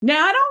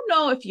Now, I don't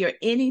know if you're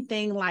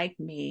anything like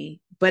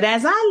me, but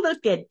as I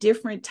look at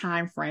different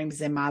time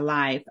frames in my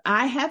life,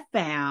 I have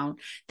found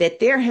that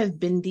there have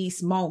been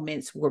these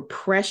moments where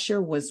pressure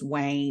was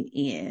weighing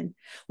in,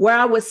 where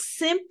I was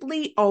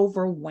simply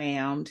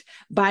overwhelmed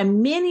by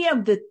many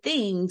of the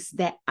things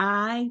that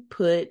I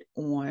put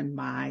on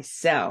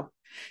myself.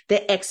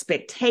 The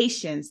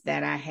expectations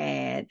that I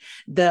had,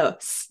 the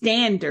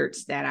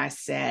standards that I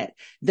set,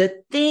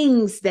 the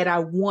things that I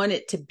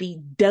wanted to be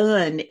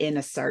done in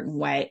a certain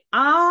way,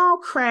 all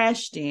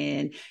crashed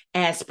in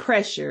as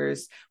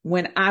pressures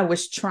when I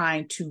was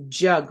trying to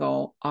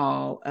juggle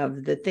all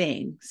of the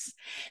things.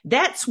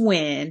 That's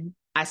when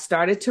I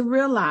started to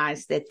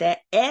realize that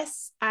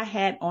S I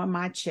had on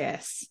my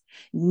chest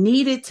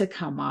needed to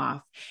come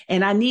off,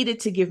 and I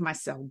needed to give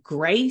myself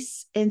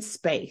grace and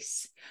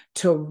space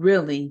to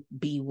really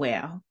be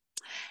well.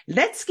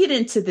 Let's get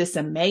into this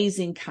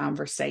amazing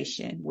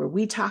conversation where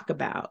we talk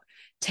about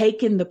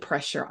taking the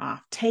pressure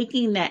off,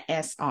 taking that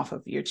S off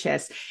of your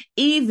chest,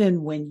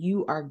 even when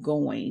you are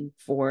going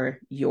for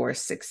your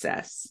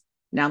success.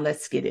 Now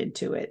let's get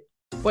into it.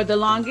 For the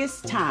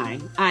longest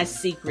time, I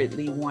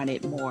secretly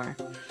wanted more.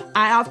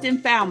 I often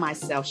found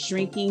myself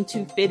shrinking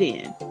to fit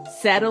in,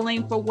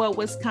 settling for what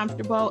was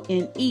comfortable,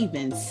 and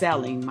even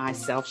selling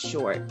myself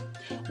short.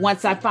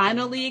 Once I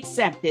finally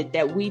accepted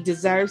that we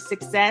deserve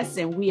success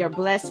and we are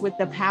blessed with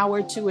the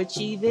power to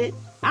achieve it,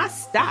 I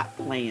stopped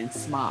playing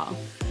small.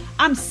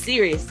 I'm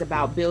serious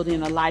about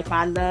building a life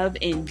I love,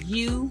 and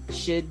you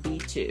should be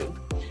too.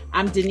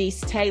 I'm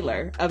Denise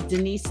Taylor of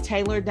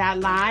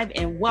DeniseTaylor.live,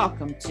 and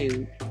welcome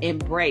to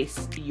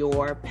Embrace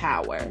Your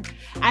Power.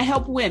 I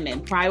help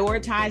women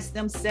prioritize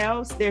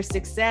themselves, their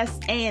success,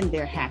 and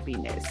their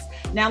happiness.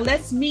 Now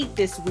let's meet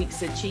this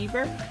week's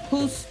achiever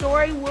whose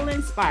story will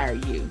inspire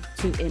you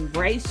to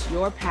embrace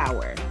your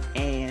power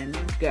and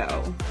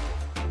go.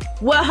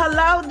 Well,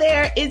 hello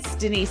there. It's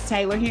Denise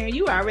Taylor here.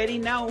 You already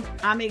know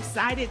I'm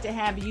excited to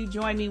have you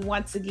join me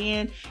once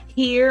again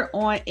here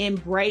on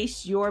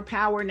Embrace Your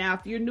Power. Now,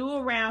 if you're new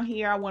around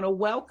here, I want to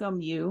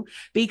welcome you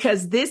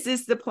because this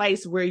is the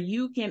place where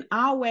you can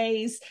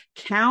always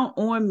count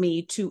on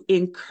me to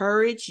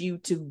encourage you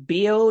to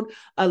build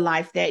a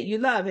life that you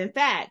love. In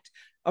fact,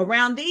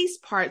 around these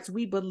parts,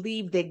 we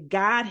believe that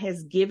God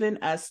has given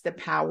us the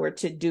power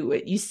to do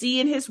it. You see,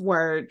 in his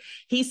word,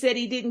 he said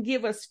he didn't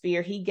give us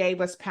fear. He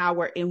gave us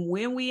power. And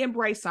when we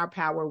embrace our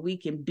power, we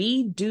can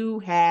be, do,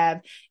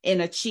 have,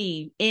 and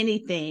achieve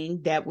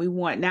anything that we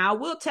want. Now, I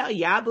will tell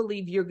you, I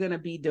believe you're going to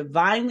be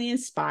divinely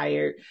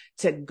inspired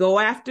to go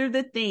after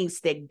the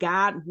things that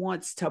God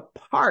wants to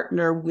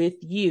partner with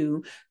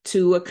you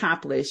to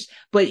accomplish.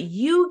 But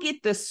you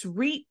get the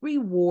sweet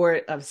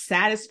reward of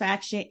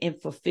satisfaction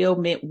and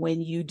fulfillment when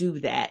you do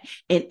that.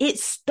 And it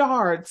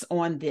starts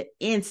on the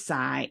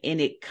inside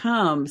and it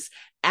comes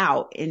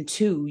out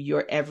into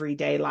your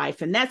everyday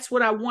life. And that's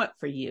what I want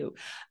for you.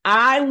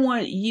 I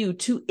want you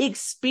to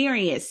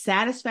experience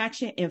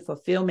satisfaction and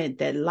fulfillment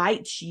that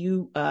lights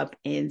you up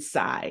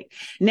inside.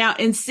 Now,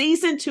 in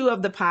season 2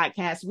 of the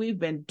podcast, we've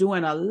been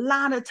doing a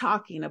lot of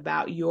talking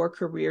about your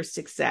career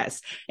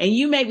success. And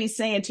you may be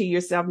saying to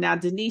yourself, now,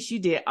 Denise, you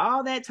did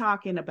all that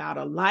talking about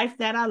a life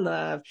that I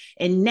love.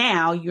 And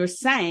now you're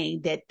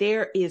saying that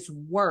there is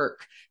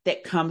work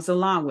that comes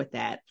along with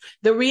that.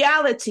 The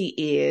reality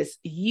is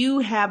you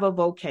have a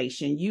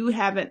vocation, you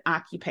have an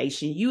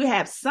occupation, you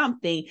have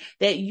something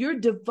that you're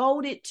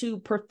devoted to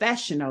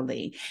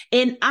professionally.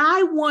 And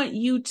I want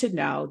you to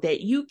know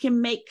that you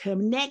can make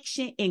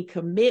connection and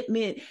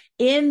commitment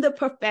in the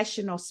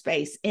professional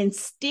space and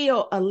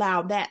still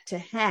allow that to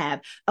have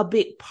a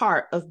big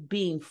part of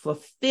being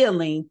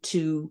fulfilling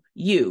to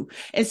you.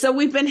 And so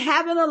we've been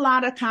having a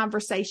lot of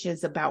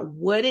conversations about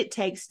what it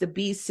takes to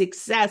be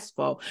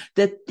successful,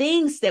 the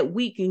things that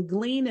we can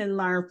glean and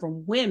learn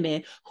from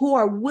women who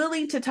are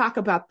willing to talk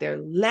about their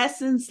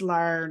lessons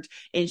learned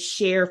and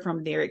share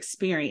from their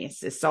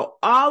experiences. So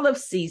all of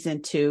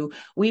season 2,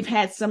 we've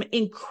had some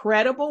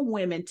incredible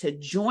women to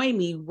join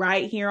me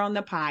right here on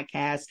the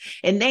podcast,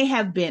 and they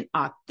have been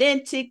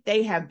authentic,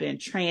 they have been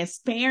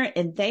transparent,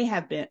 and they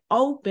have been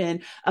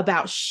open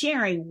about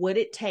sharing what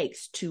it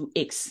takes to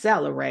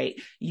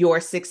accelerate your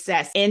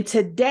success. And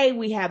today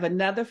we have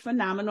another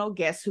phenomenal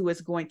guest who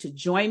is going to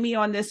join me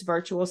on this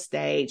virtual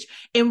stage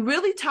and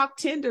really talk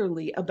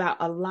tenderly about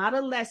a lot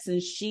of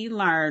lessons she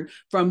learned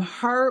from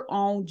her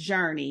own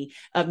journey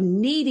of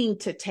needing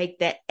to take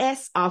that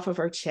S off of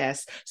her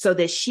chest so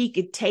that she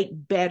could take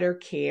better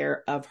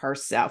care of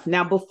herself.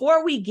 Now,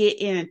 before we get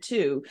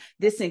into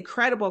this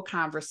incredible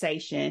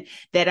conversation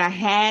that I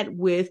had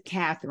with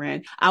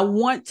Catherine, I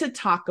want to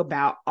talk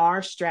about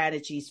our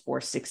strategies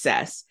for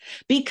success,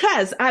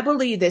 because I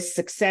believe that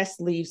success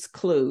leaves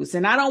clues.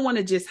 And I don't want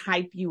to just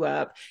hype you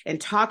up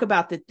and talk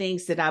about the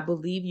things that I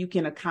believe you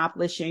can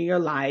accomplish in your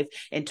life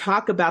and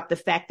talk about the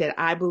fact that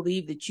I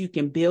believe that you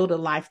can build a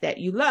life that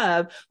you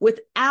love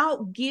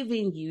without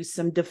giving you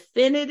some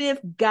definitive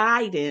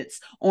guidance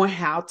on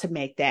how to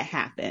make that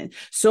happen.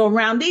 So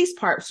around these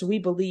parts, we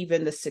believe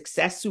in the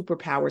success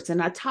superpowers.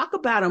 And I talk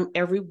about them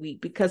every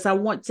week because I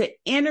want to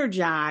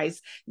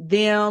energize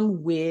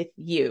them with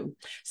you.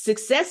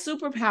 Success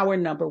superpower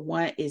number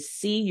one is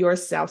see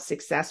yourself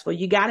successful.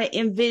 You got to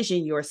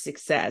envision your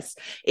success.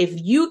 If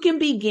you can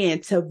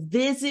begin to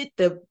visit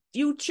the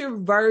future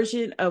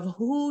version of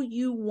who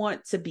you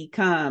want to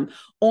become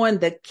on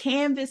the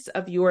canvas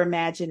of your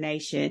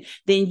imagination,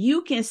 then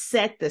you can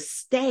set the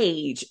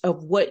stage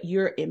of what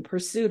you're in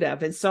pursuit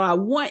of. And so I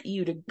want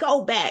you to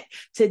go back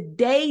to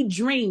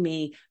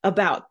daydreaming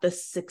about the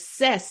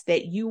success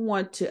that you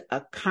want to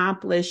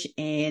accomplish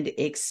and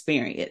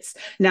experience.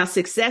 Now,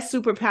 success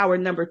superpower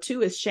number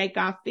two is shake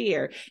off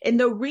fear. And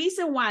the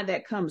reason why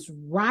that comes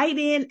right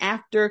in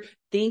after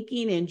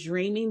thinking and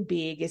dreaming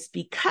big is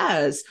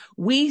because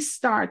we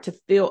start to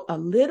feel a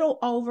little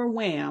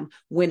overwhelmed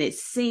when it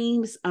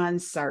seems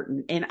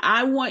uncertain. And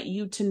I want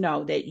you to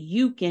know that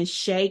you can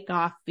shake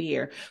off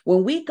fear.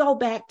 When we go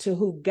back to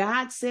who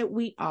God said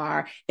we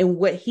are and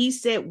what he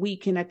said we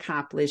can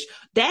accomplish,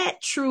 that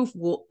truth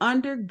will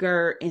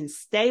undergird and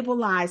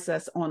stabilize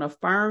us on a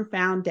firm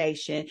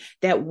foundation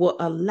that will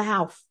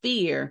allow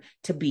fear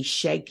to be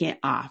shaken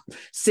off.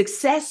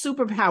 Success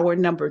superpower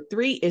number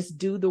three is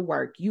do the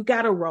work. You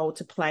got a role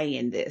to play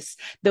in this.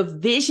 The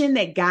vision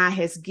that God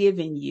has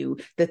given you,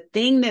 the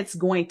thing that's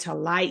going to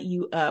light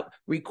you up,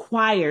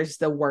 requires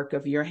the work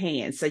of your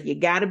hands. So you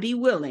got to be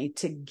willing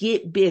to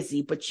get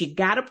busy, but you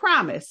got to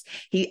promise.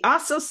 He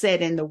also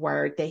said in the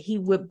word that he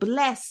would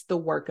bless the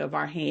work of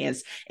our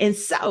hands. And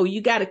so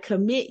you got to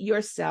commit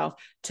yourself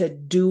to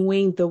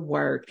doing the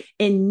work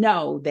and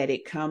know that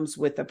it comes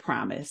with a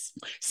promise.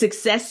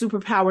 Success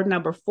superpower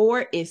number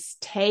four is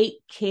take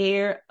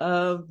care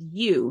of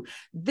you.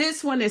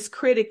 This one is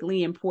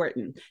critically important.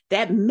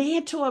 That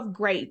mantle of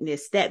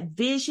greatness, that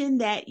vision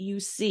that you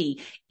see,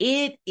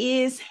 it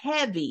is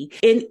heavy.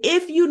 And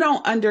if you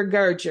don't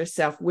undergird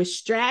yourself with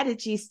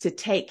strategies to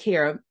take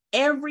care of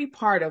every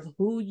part of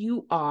who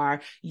you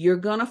are, you're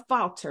going to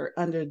falter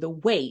under the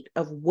weight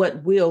of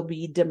what will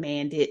be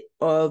demanded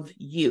of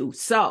you.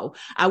 So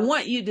I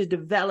want you to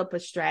develop a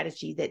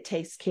strategy that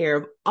takes care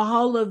of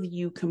all of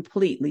you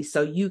completely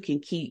so you can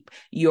keep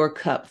your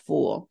cup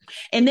full.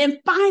 And then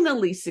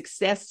finally,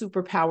 success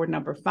superpower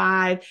number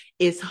five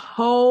is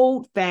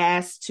hold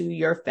fast to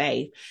your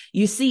faith.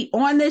 You see,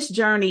 on this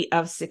journey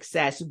of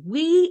success,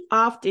 we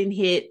often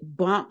hit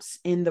bumps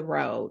in the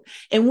road.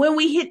 And when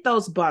we hit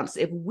those bumps,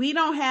 if we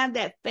don't have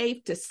that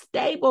faith to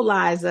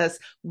stabilize us,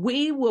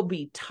 we will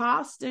be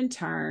tossed and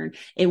turned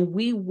and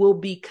we will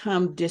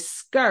become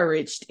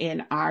discouraged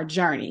in our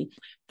journey.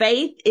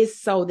 Faith is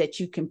so that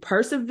you can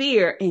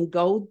persevere and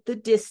go the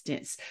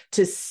distance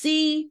to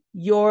see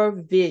your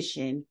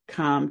vision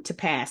come to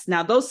pass.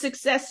 Now, those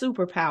success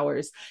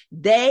superpowers,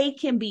 they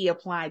can be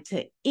applied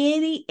to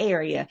any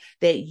area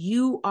that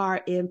you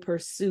are in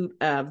pursuit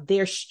of.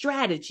 They're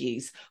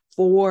strategies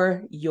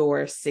for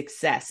your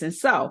success. And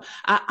so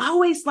I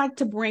always like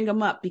to bring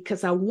them up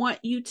because I want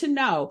you to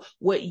know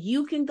what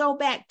you can go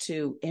back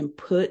to and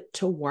put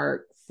to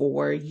work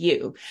for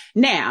you.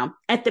 Now,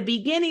 at the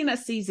beginning of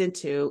season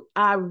 2,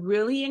 I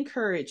really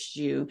encouraged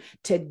you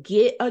to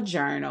get a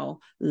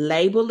journal,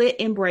 label it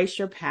Embrace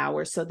Your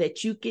Power, so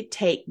that you could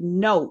take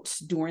notes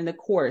during the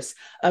course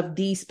of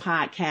these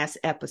podcast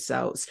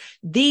episodes.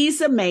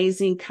 These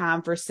amazing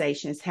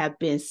conversations have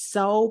been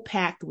so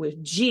packed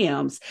with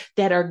gems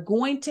that are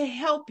going to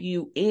help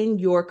you in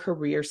your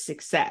career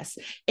success.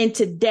 And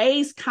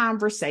today's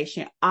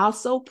conversation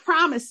also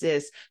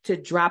promises to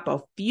drop a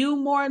few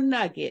more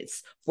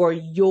nuggets for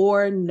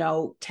your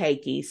note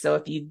taking. So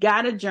if you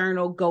got a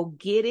journal, go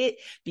get it,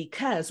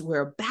 because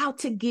we're about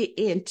to get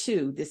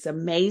into this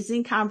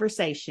amazing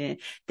conversation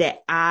that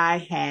I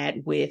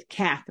had with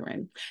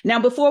Catherine. Now,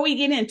 before we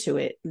get into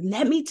it,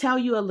 let me tell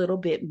you a little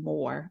bit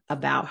more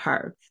about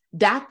her.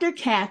 Dr.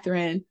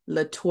 Catherine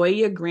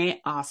Latoya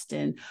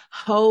Grant-Alston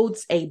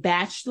holds a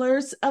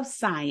Bachelor's of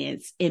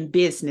Science in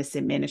Business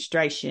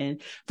Administration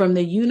from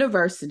the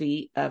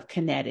University of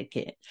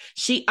Connecticut.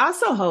 She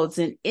also holds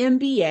an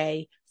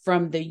MBA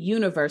from the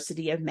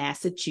University of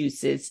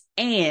Massachusetts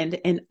and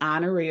an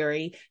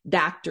honorary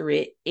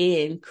doctorate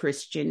in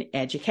Christian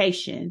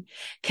education.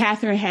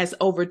 Catherine has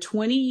over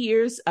 20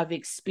 years of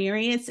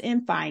experience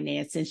in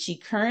finance, and she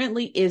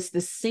currently is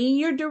the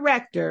Senior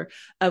Director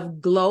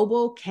of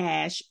Global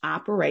Cash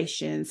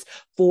Operations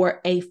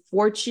for a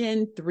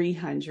Fortune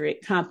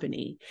 300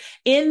 company.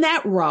 In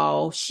that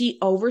role, she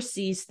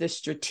oversees the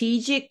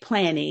strategic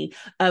planning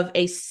of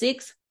a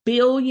 $6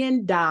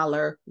 billion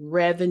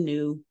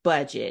revenue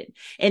budget.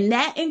 And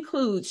that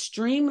includes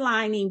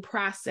streamlining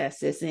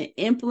processes and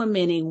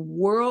implementing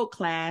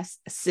world-class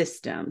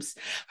systems.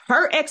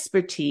 Her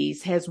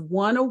expertise has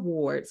won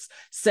awards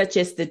such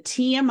as the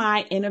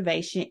TMI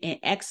Innovation and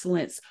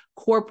Excellence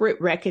corporate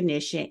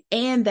recognition,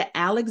 and the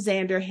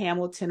Alexander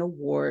Hamilton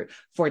Award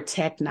for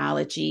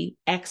Technology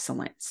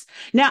Excellence.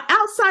 Now,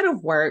 outside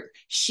of work,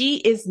 she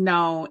is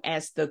known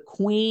as the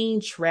Queen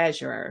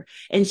Treasurer,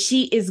 and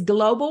she is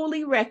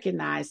globally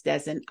recognized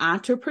as an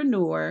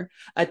entrepreneur,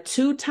 a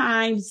 2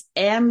 times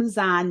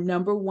Amazon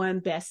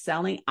 #1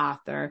 best-selling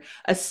author,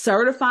 a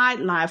certified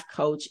life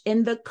coach,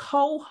 and the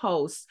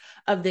co-host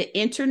of the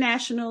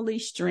internationally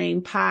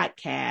streamed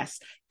podcast,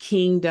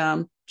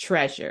 Kingdom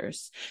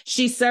Treasures.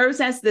 She serves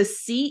as the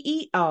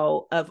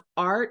CEO of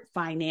Art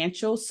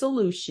Financial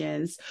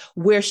Solutions,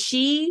 where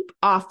she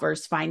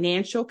offers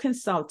financial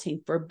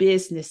consulting for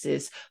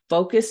businesses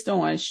focused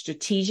on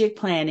strategic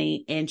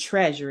planning and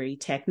treasury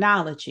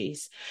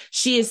technologies.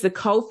 She is the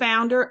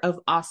co-founder of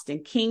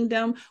Austin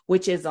Kingdom,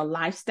 which is a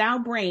lifestyle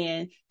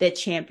brand that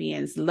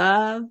champions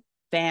love,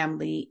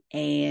 family,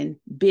 and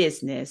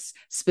business,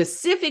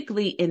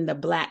 specifically in the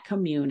Black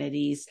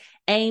communities,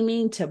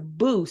 aiming to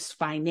boost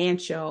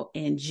financial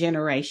and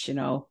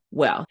generational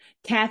wealth.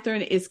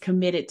 Catherine is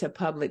committed to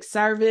public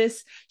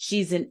service.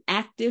 She's an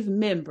active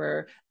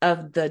member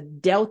of the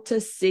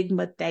Delta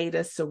Sigma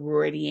Theta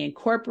Sorority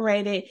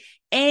Incorporated,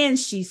 and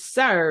she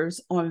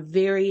serves on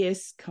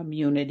various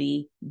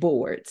community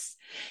boards.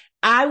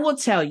 I will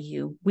tell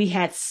you, we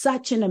had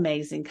such an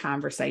amazing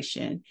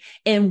conversation,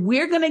 and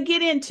we're going to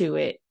get into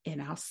it,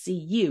 and I'll see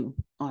you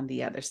on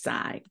the other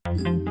side.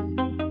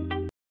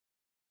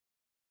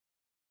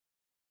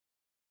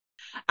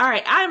 All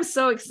right, I'm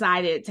so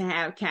excited to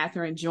have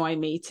Catherine join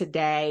me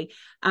today.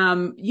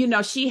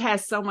 She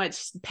has so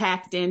much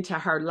packed into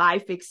her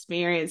life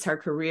experience, her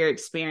career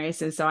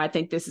experience, and so I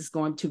think this is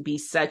going to be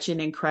such an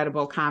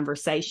incredible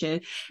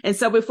conversation. And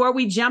so before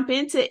we jump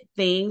into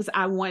things,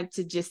 I want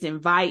to just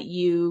invite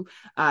you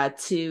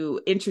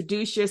to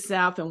introduce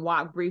yourself and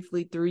walk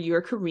briefly through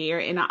your career.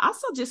 And I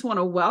also just want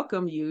to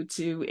welcome you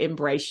to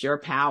Embrace Your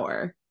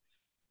Power.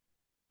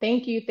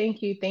 Thank you,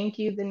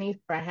 Denise,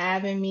 for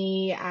having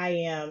me. I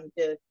am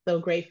just so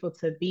grateful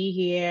to be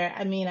here.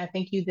 I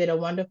think you did a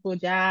wonderful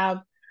job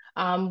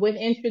with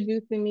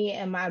introducing me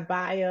and my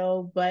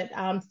bio, but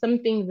some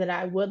things that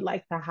I would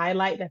like to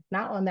highlight that's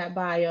not on that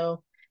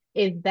bio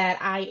is that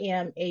I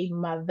am a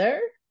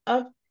mother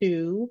of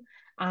two.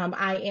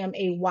 I am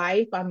a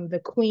wife. I'm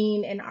the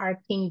queen in our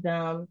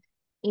kingdom.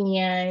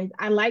 And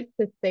I like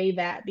to say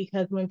that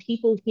because when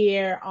people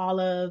hear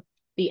all of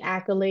the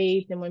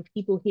accolades and when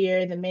people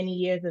hear the many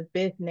years of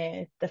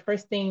business, the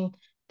first thing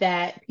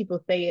that people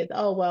say is,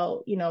 oh,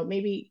 well,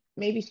 maybe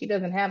she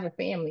doesn't have a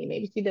family.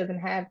 Maybe she doesn't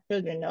have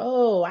children.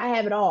 No, I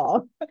have it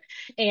all.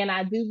 And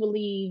I do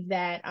believe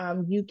that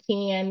you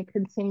can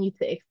continue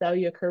to excel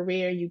your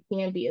career. You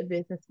can be a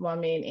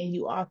businesswoman and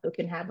you also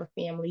can have a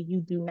family.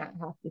 You do not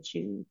have to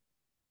choose.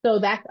 So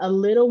that's a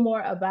little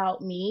more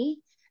about me.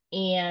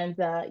 And,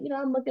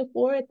 I'm looking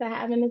forward to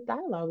having this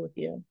dialogue with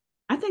you.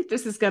 I think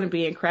this is going to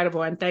be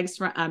incredible. And thanks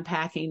for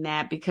unpacking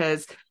that,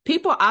 because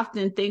people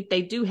often think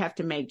they do have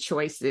to make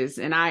choices.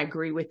 And I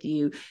agree with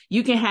you.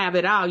 You can have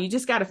it all. You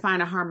just got to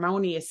find a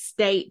harmonious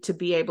state to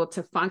be able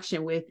to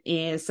function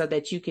within so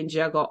that you can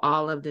juggle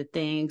all of the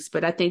things.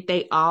 But I think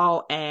they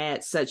all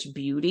add such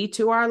beauty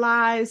to our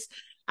lives.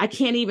 I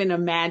can't even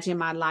imagine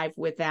my life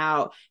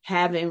without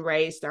having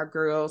raised our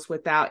girls,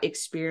 without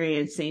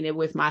experiencing it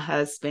with my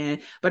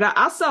husband. But I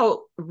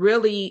also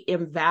really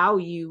am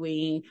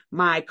valuing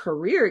my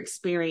career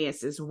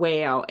experience as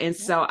well. And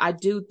so I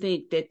do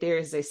think that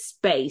there's a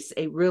space,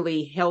 a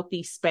really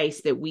healthy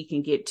space that we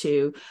can get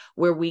to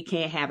where we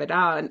can't have it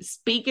all. And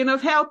speaking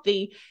of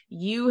healthy,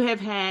 you have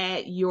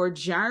had your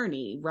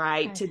journey,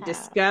 right, to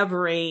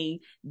discovering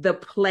the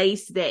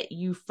place that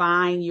you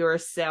find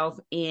yourself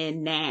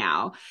in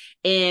now.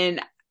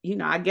 And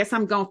I guess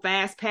I'm going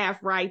fast path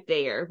right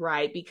there,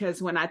 right?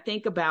 Because when I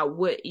think about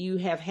what you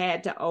have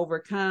had to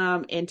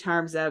overcome in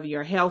terms of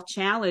your health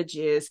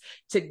challenges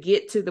to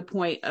get to the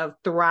point of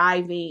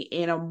thriving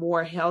in a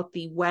more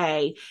healthy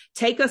way,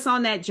 take us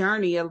on that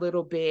journey a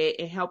little bit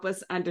and help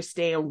us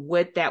understand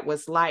what that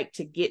was like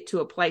to get to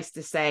a place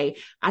to say,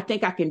 I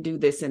think I can do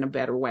this in a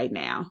better way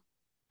now.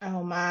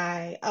 Oh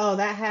my. Oh,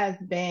 that has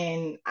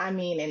been,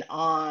 an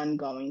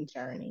ongoing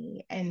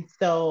journey. And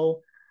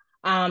so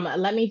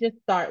let me just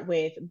start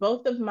with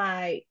both of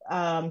my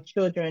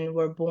children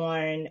were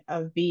born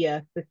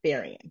via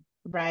cesarean,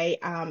 right?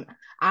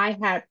 I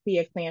had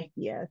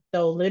preeclampsia.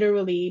 So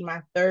literally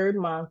my 3rd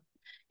month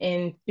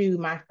into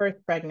my first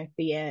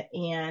pregnancy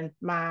and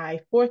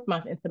my 4th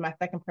month into my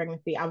 2nd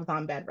pregnancy, I was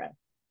on bed rest.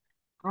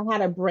 I had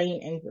a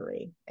brain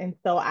injury. And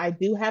so I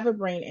do have a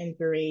brain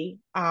injury.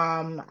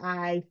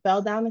 I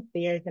fell down the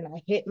stairs and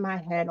I hit my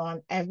head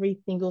on every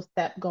single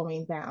step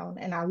going down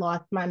and I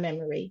lost my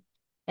memory.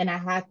 And I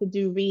had to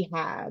do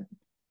rehab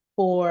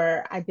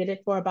I did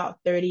it for about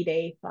 30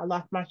 days. So I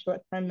lost my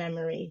short-term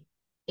memory.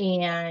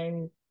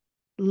 And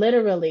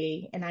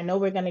literally, and I know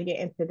we're going to get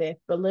into this,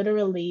 but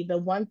literally the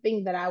one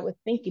thing that I was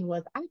thinking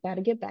was, I got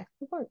to get back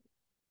to work.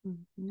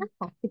 I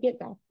have to get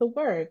back to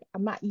work.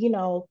 I'm not,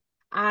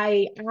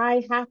 I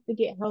have to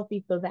get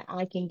healthy so that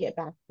I can get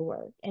back to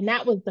work. And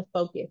that was the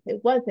focus.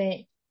 It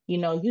wasn't,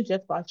 you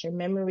just lost your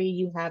memory,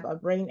 you have a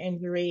brain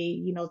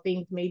injury,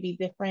 things may be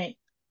different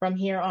from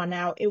here on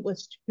out. It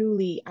was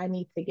truly, I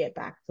need to get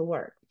back to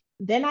work.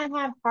 Then I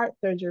had heart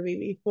surgery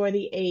before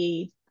the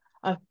age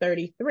of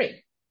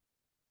 33.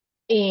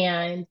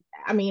 And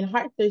I mean,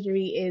 heart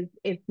surgery is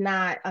it's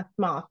not a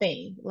small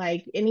thing.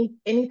 Like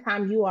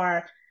anytime you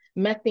are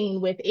messing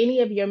with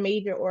any of your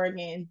major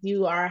organs,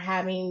 you are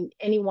having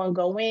anyone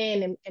go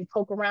in and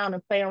poke around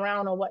and play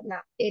around or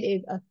whatnot. It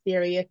is a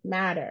serious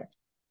matter.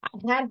 I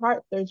had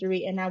heart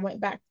surgery and I went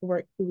back to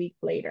work 2 weeks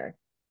later.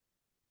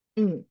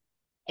 Mm,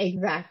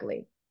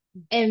 exactly.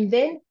 And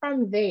then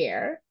from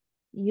there,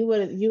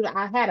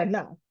 I had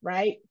enough,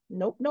 right?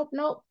 Nope, nope,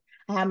 nope.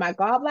 I had my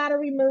gallbladder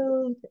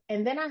removed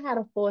and then I had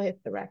a full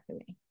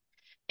hysterectomy.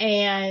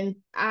 And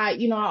I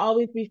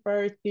always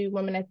refer to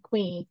women as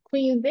queens.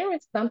 Queens, there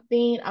is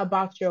something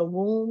about your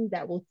womb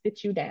that will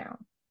sit you down.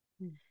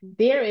 Mhm.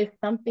 There is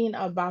something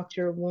about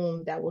your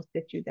womb that will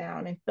sit you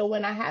down. And so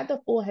when I had the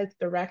full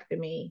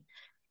hysterectomy,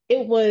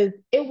 it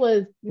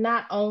was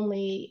not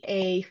only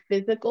a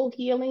physical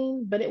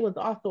healing, but it was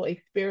also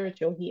a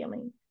spiritual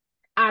healing.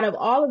 Out of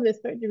all of the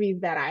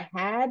surgeries that I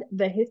had,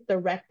 the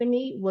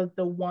hysterectomy was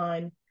the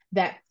one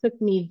that took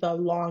me the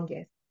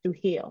longest to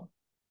heal.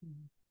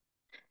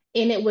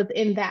 And it was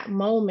in that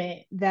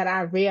moment that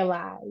I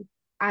realized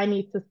I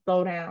need to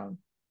slow down.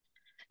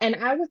 And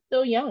I was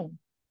still young.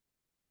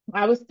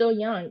 I was still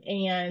young.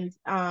 And,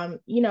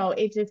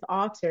 it just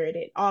altered.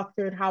 It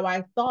altered how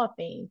I saw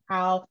things,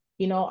 how,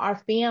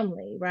 our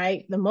family,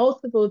 right? The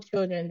multiple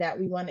children that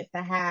we wanted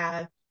to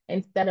have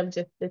instead of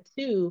just the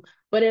two.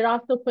 But it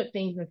also put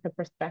things into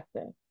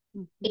perspective.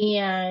 Mhm.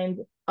 And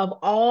of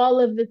all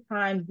of the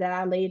times that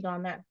I laid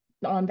on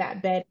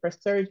that bed for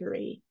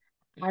surgery,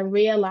 I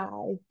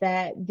realized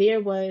that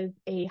there was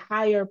a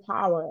higher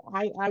power.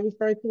 I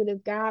refer to it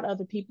as God.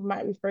 Other people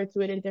might refer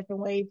to it in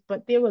different ways,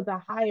 but there was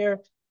a higher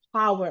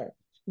power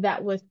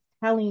that was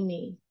telling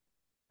me,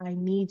 I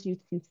need you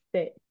to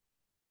sit.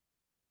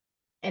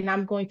 And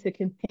I'm going to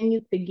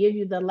continue to give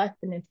you the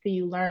lesson until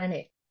you learn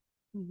it.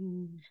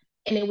 Mhm.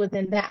 And it was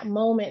in that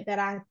moment that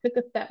I took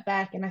a step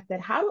back and I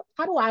said, how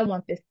do I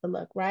want this to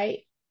look, right?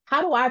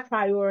 How do I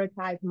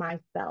prioritize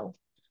myself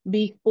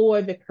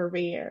before the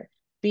career,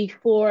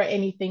 before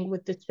anything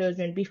with the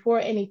children, before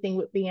anything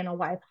with being a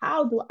wife?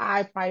 How do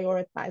I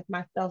prioritize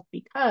myself?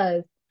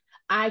 Because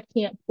I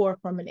can't pour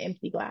from an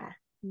empty glass.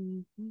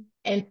 Mhm.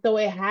 And so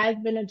it has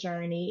been a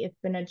journey. It's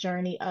been a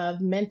journey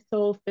of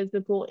mental,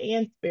 physical,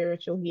 and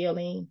spiritual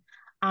healing.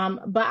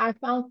 But I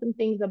found some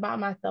things about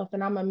myself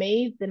and I'm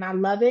amazed and I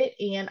love it.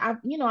 And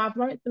I've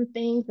learned some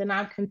things and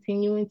I'm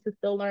continuing to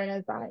still learn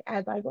as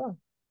I grow.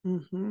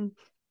 Mhm.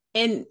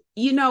 And,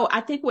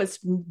 I think what's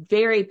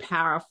very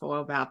powerful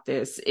about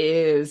this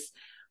is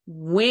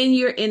when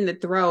you're in the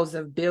throes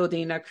of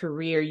building a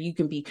career, you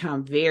can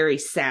become very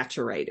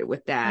saturated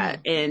with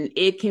that. Mm. And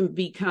it can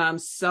become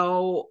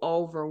so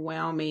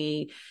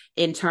overwhelming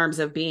in terms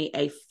of being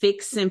a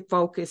fix and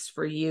focus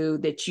for you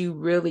that you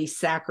really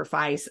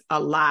sacrifice a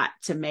lot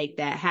to make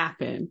that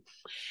happen.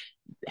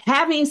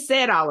 Having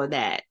said all of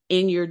that,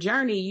 in your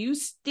journey, you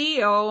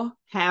still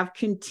have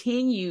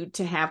continued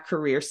to have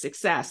career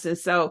success. And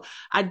so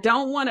I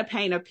don't want to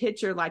paint a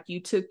picture like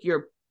you took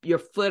your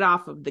foot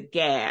off of the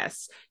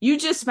gas. You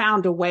just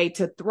found a way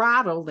to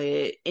throttle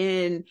it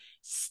and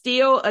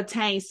still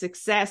attain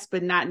success,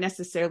 but not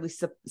necessarily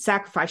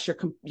sacrifice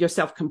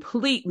yourself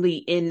completely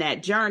in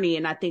that journey.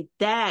 And I think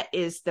that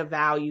is the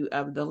value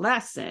of the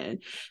lesson,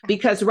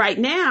 because right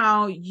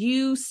now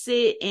you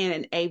sit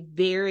in a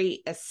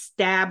very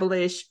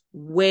established,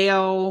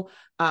 well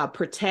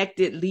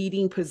protected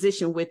leading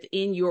position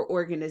within your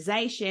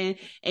organization,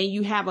 and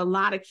you have a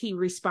lot of key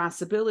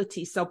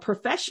responsibilities. So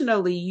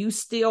professionally, you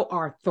still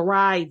are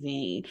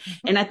thriving. Mhm.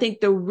 And I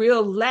think the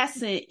real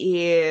lesson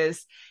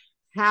is,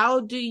 how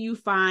do you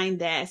find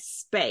that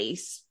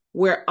space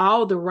where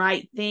all the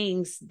right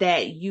things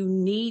that you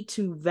need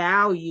to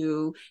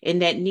value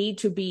and that need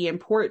to be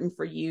important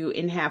for you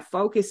and have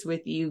focus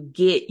with you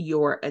get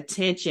your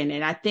attention?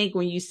 And I think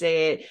when you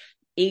said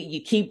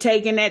you keep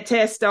taking that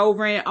test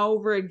over and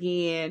over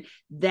again,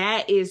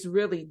 that is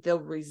really the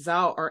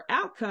result or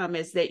outcome,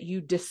 is that you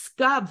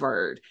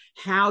discovered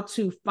how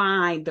to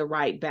find the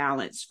right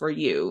balance for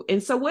you.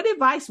 And so what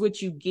advice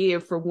would you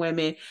give for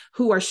women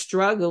who are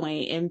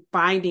struggling and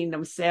finding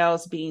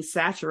themselves being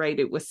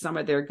saturated with some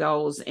of their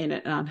goals in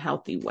an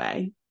unhealthy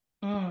way?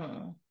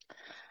 Mm.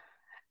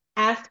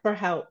 Ask for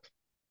help.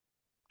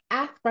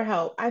 Ask for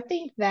help. I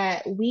think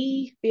that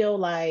we feel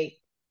like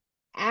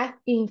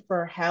asking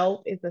for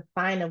help is a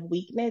sign of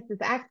weakness.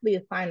 It's actually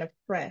a sign of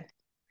strength.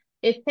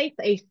 It takes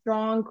a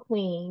strong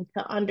queen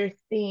to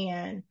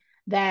understand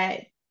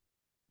that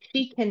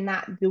she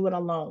cannot do it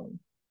alone.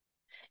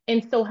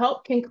 And so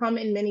help can come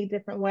in many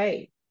different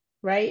ways,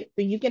 right?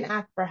 So you can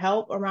ask for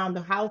help around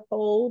the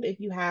household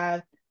if you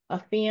have a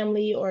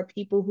family or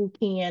people who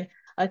can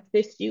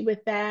assist you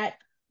with that.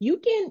 You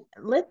can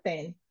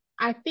listen.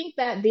 I think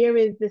that there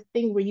is this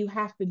thing where you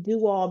have to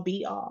do all,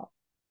 be all.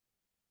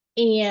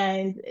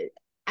 And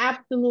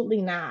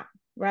absolutely not,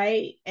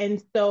 right?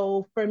 And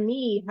so for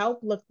me,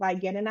 help looks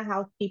like getting a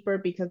housekeeper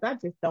because I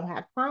just don't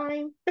have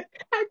time.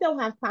 I don't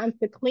have time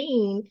to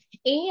clean.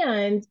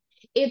 And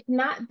it's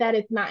not that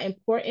it's not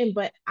important,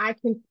 but I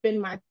can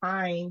spend my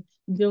time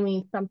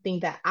doing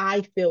something that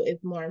I feel is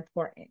more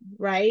important,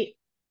 right?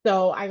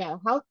 So I got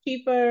a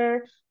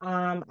housekeeper.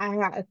 I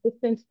got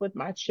assistance with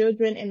my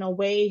children in a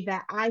way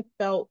that I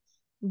felt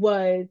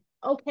was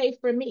okay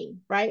for me,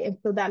 right? And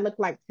so that looked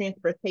like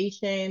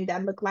transportation,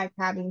 that looked like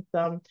having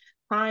some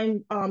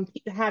time,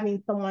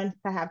 having someone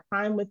to have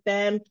time with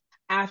them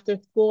after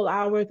school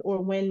hours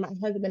or when my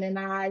husband and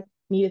I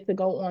needed to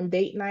go on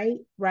date night,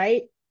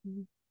 right?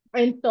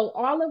 And so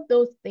all of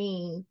those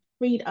things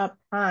freed up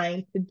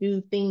time to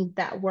do things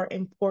that were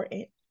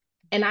important.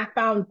 And I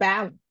found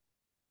balance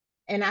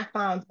and I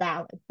found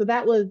balance. So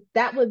that was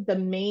the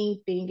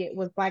main thing. It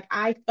was like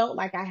I felt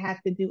like I had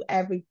to do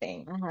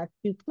everything. I had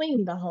to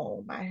clean the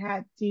home. I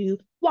had to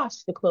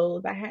wash the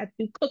clothes. I had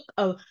to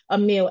cook a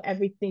meal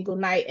every single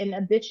night, in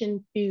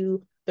addition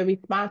to the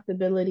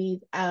responsibilities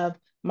of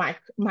my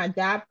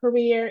job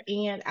career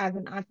and as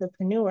an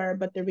entrepreneur.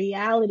 But the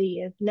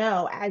reality is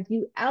no, as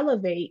you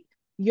elevate,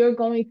 you're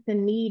going to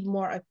need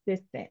more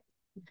assistance.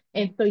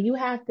 And so you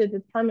have to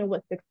determine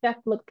what success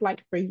looks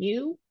like for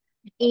you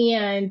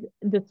and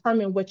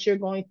determine what you're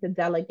going to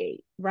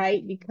delegate,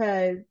 right?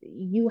 Because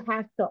you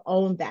have to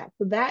own that.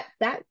 So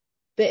that's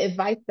the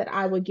advice that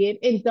I would give.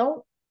 And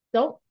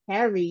don't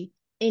carry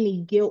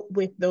any guilt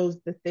with those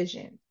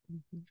decisions.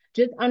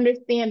 Just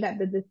understand that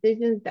the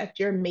decisions that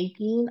you're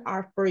making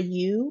are for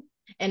you.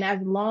 And as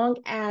long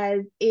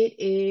as it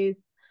is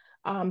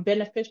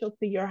beneficial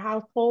to your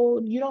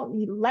household, you don't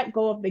need to let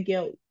go of the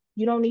guilt.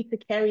 You don't need to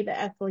carry the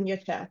S on your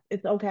chest.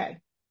 It's okay.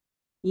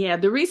 Yeah,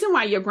 the reason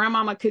why your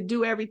grandmama could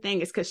do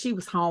everything is because she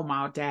was home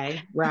all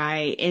day,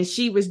 right? And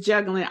she was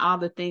juggling all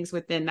the things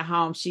within the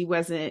home. She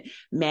wasn't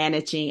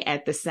managing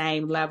at the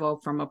same level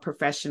from a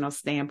professional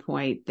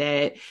standpoint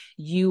that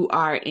you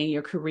are in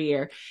your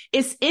career.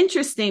 It's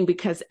interesting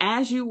because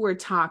as you were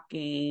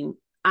talking,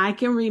 I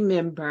can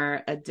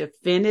remember a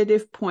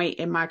definitive point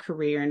in my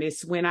career, and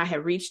it's when I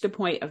had reached the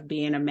point of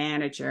being a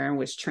manager and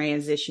was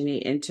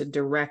transitioning into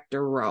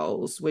director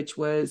roles, which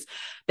was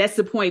that's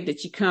the point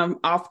that you come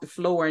off the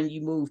floor and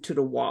you move to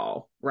the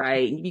wall,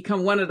 right? You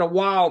become one of the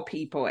wall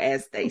people,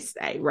 as they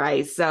say,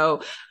 right?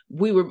 So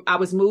I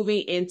was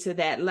moving into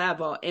that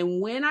level. And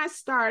when I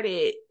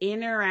started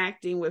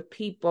interacting with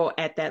people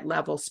at that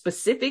level,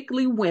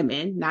 specifically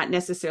women, not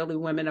necessarily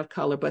women of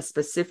color, but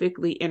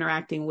specifically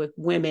interacting with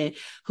women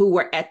who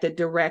were at the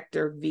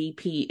director,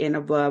 VP, and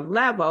above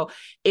level,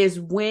 is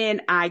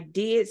when I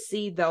did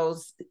see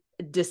those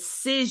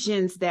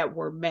decisions that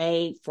were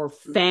made for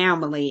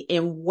family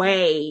in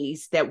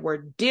ways that were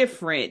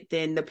different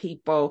than the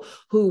people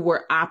who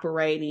were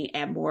operating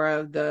at more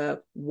of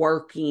the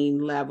working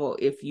level,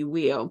 if you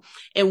will.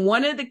 And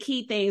one of the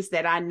key things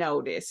that I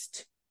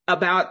noticed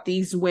about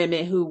these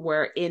women who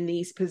were in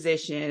these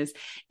positions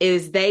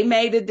is they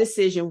made a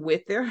decision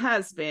with their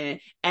husband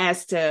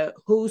as to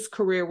whose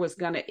career was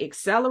going to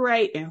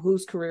accelerate and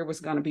whose career was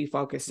going to be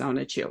focused on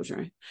the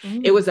children.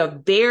 It Mm, was a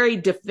very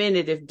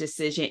definitive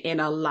decision, and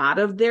a lot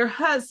of their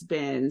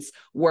husbands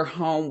were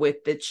home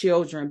with the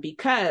children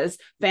because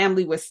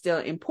family was still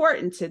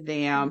important to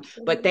them,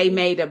 but they absolutely.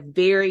 made a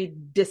very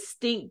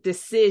distinct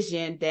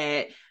decision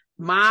that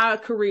my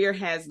career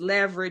has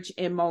leverage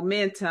and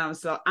momentum,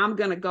 so I'm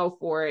going to go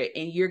for it,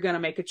 and you're going to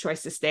make a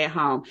choice to stay at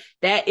home.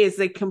 That is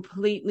a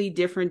completely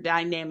different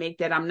dynamic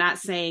that I'm not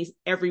saying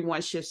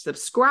everyone should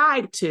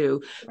subscribe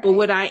to, but Right.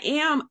 what I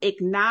am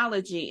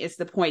acknowledging is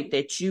the point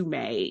that you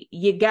made.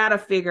 You got to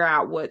figure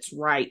out what's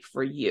right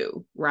for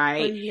you, For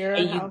right? your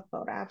And you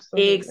household,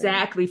 absolutely.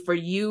 exactly for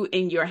you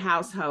and your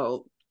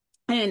household.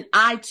 And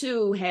I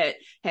too have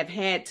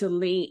had to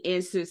lean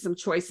into some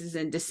choices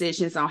and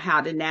decisions on how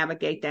to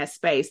navigate that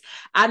space.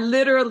 I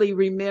literally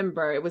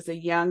remember it was a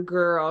young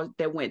girl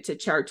that went to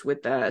church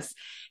with us.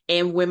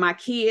 And when my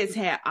kids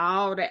had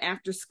all the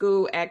after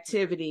school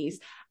activities,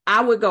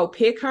 I would go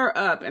pick her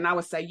up and I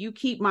would say, you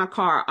keep my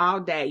car all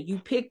day. You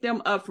pick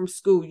them up from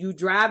school. You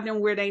drive them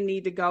where they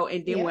need to go.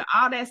 And then Yeah. when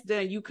all that's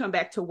done, you come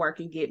back to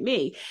work and get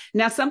me.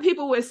 Now, some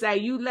people would say,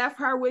 you left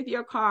her with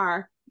your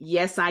car.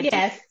 Yes, I did.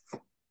 Yes.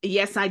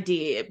 Yes, I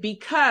did.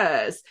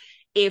 Because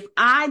if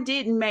I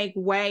didn't make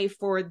way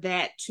for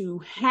that to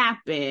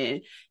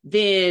happen,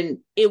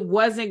 then it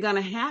wasn't going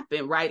to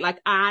happen, right? Like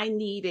I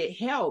needed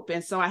help.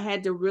 And so I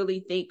had to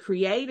really think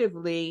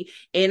creatively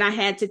and I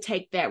had to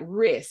take that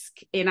risk.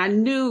 And I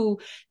knew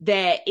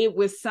that it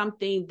was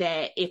something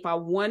that if I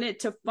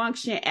wanted to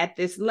function at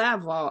this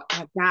level,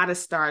 I got to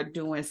start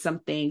doing some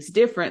things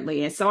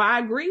differently. And so I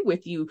agree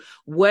with you.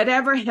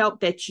 Whatever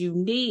help that you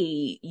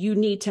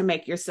need to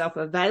make yourself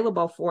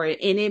available for it.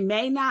 And it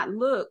may not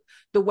look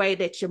the way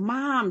that your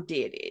mom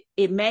did it.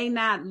 It may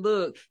not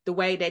look the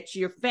way that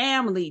your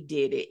family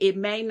did it. It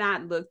may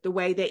not look the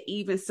way that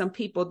even some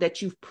people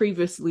that you've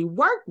previously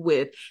worked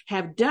with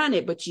have done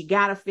it, but you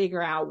got to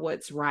figure out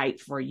what's right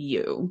for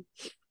you.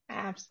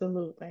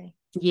 Absolutely.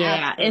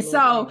 Yeah. And so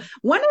Absolutely.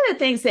 one of the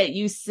things that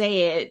you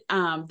said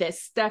that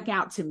stuck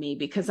out to me,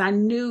 because I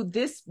knew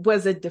this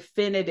was a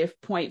definitive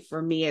point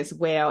for me as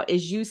well,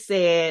 is you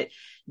said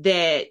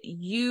that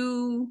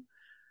you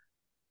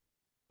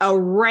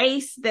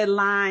erase the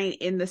line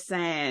in the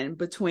sand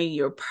between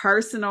your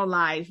personal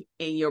life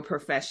and your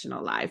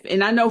professional life.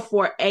 And I know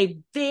for a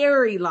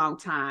very long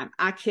time,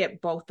 I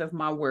kept both of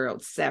my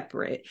worlds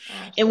separate.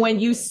 And when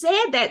you Absolutely.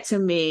 said that to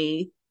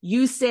me,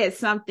 you said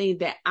something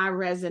that I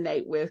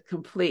resonate with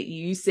completely.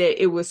 You said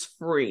it was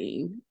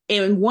freeing.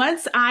 And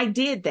once I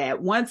did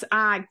that, once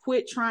I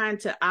quit trying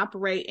to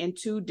operate in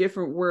two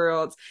different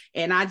worlds,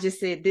 and I just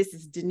said, this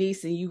is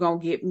Denise and you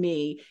going to get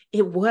me,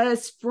 it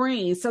was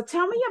freeing. So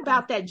tell me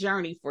about that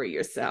journey for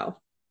yourself.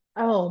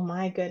 Oh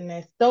my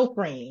goodness, so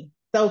freeing,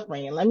 so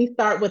freeing. Let me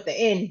start with the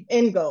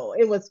end goal.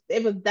 It was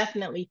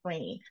definitely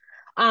freeing.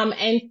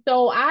 And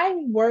so I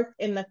worked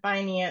in the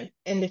finance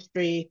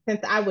industry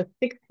since I was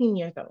 16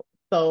 years old.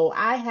 So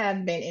I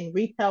have been in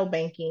retail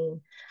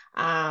banking,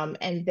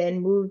 and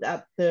then moved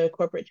up to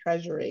corporate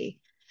treasury.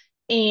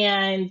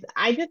 And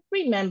I just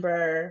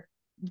remember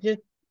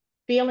just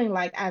feeling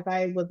like as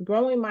I was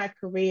growing my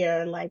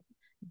career, like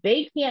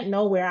they can't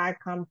know where I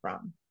come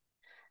from.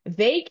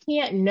 They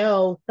can't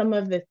know some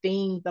of the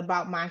things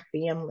about my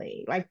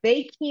family. Like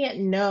they can't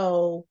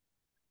know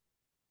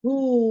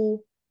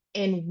who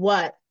and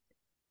what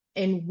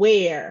and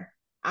where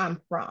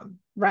I'm from,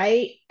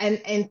 right?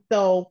 And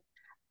so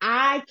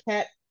I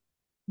kept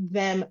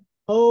them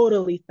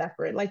totally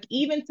separate. Like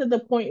even to the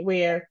point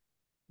where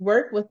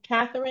work was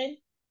Catherine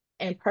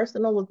and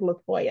personal was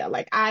Latoya.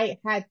 Like I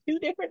had two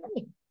different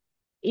names.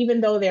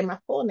 Even though they're my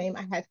full name,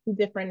 I had two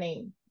different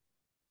names.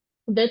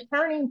 The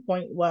turning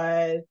point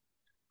was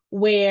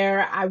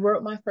where I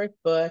wrote my first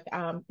book,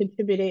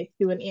 contributed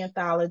to an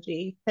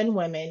anthology, 10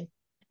 Women,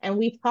 and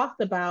we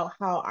talked about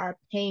how our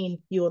pain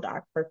fueled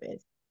our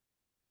purpose.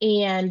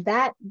 And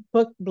that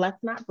book,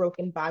 Blessed Not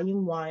Broken,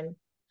 Volume One,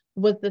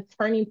 was the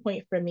turning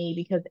point for me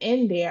because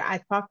in there I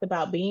talked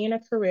about being a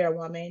career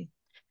woman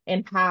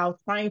and how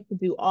trying to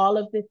do all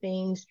of the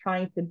things,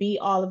 trying to be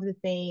all of the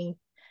things,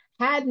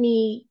 had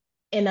me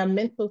in a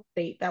mental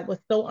state that was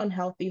so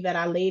unhealthy that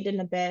I laid in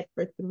the bed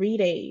for 3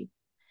 days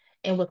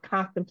and was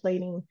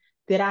contemplating,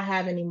 did I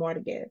have any more to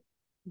give?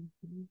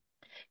 Mhm.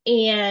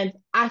 And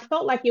I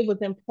felt like it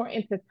was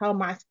important to tell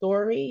my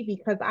story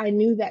because I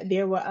knew that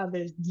there were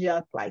others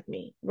just like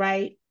me,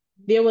 right?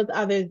 There was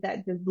others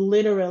that just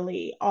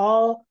literally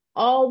all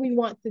we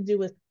want to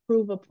do is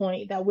prove a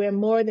point that we're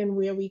more than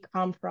where we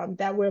come from,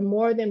 that we're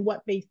more than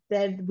what they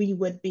said we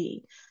would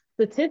be.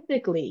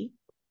 Statistically,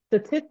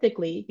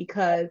 statistically,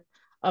 because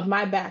of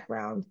my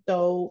background.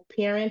 So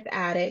parents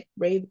addict,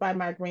 raised by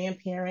my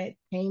grandparents,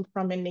 came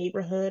from a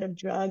neighborhood of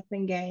drugs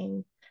and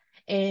gangs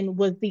and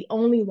was the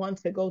only one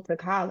to go to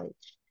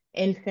college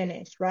and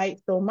finish, right?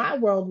 So my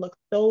world looked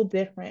so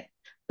different.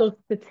 So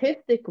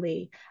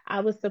statistically, I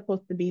was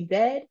supposed to be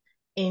dead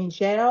in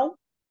jail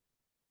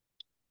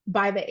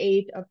by the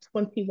age of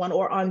 21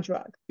 or on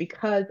drugs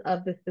because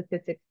of the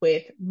statistics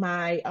with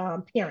my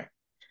parents.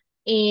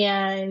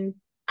 And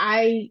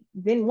I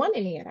didn't want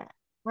any of that.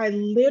 I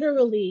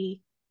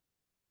literally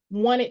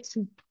wanted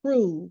to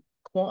prove,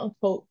 quote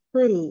unquote,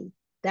 prove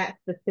that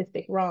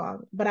statistic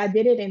wrong, but I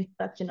did it in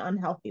such an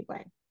unhealthy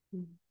way.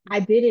 I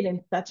did it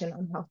in such an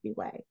unhealthy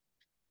way.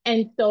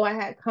 And so I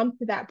had come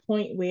to that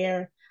point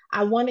where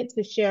I wanted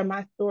to share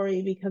my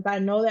story because I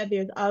know that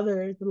there's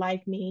others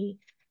like me.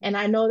 And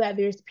I know that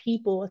there's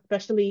people,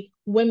 especially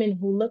women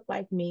who look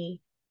like me,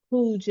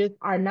 who just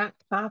are not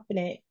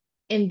confident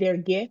in their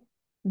gift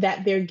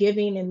that they're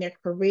giving in their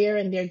career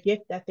and their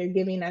gift that they're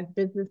giving as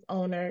business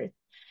owners.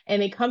 And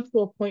they come to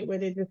a point where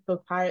they're just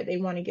so tired they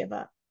want to give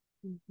up.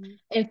 Mhm.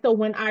 And so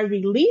when I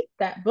released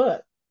that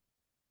book,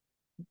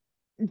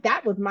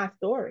 that was my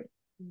story.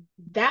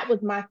 Mhm. That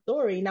was my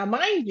story. Now,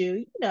 mind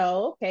you,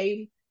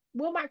 okay,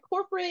 will my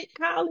corporate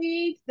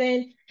colleagues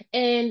and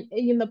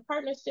the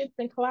partnerships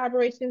and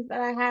collaborations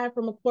that I have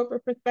from a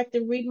corporate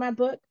perspective read my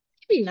book?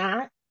 Maybe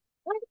not.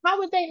 Like, how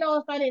would they know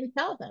if I didn't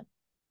tell them?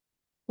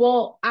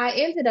 Well, I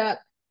ended up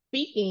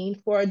speaking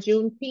for a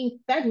Juneteenth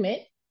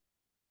segment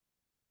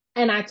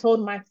and I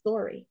told my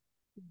story.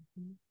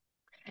 Mhm.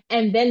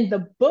 And then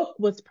the book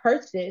was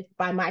purchased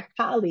by my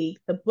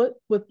colleagues. The book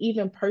was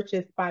even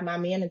purchased by my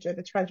manager,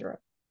 the treasurer.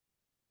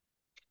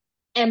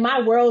 And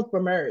my worlds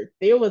were merged.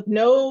 There was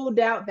no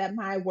doubt that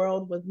my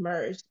world was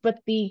merged. But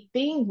the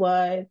thing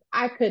was,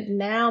 I could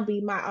now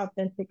be my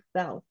authentic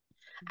self.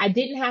 I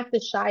didn't have to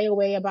shy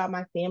away about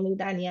my family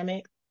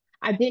dynamics.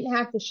 I didn't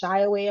have to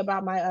shy away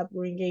about my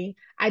upbringing.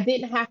 I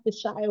didn't have to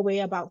shy away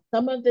about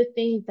some of the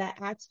things that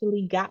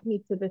actually got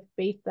me to the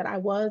space that I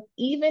was,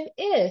 even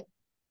if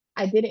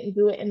I didn't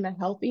do it in the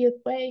healthiest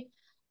way.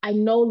 I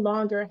no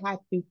longer had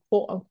to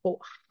quote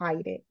unquote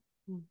hide it.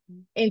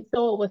 Mhm. And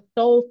so it was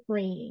so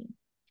freeing.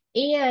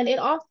 And it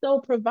also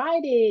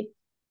provided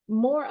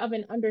more of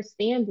an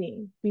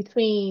understanding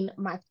between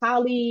my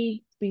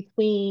colleagues,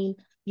 between,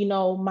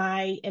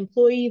 my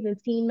employees and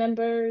team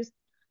members,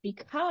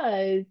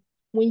 because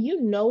when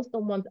you know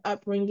someone's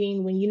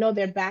upbringing, when you know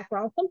their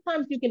background,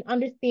 sometimes you can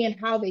understand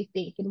how they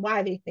think and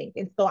why they think.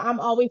 And so I'm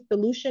always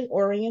solution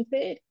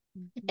oriented,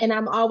 Mhm. and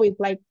I'm always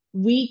like,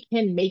 we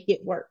can make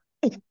it work.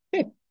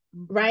 Mhm.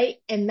 Right?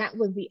 And that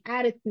was the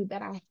attitude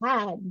that I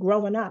had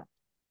growing up.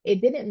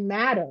 It didn't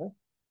matter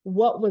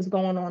what was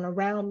going on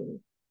around me.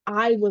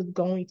 I was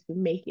going to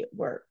make it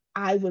work.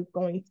 I was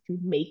going to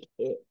make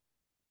it.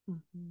 Mhm.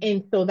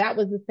 And so that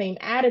was the same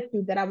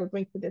attitude that I would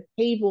bring to this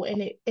table,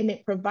 and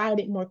it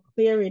provided more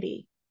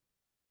clarity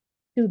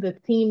to the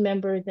team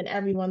members and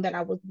everyone that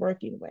I was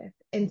working with.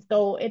 And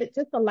so it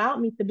just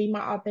allowed me to be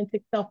my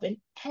authentic self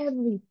in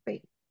every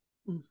space,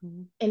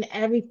 Mhm. in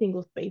every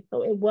single space.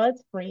 So it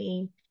was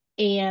freeing.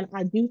 And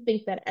I do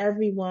think that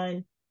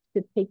everyone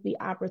should take the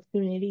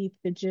opportunity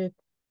to just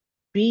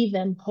be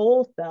them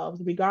whole selves,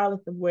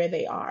 regardless of where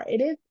they are.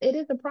 It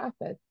is a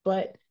process,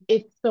 but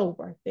it's so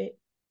worth it.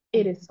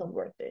 It is so Mhm.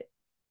 worth it.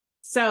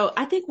 So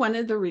I think one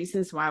of the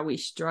reasons why we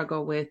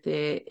struggle with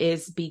it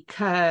is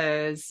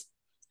because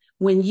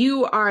when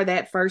you are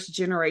that first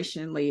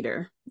generation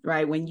leader,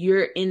 right? When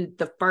you're in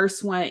the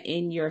first one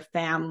in your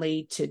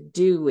family to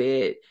do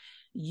it,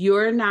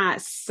 you're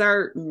not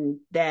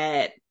certain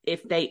that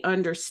if they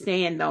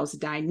understand those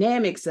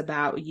dynamics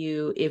about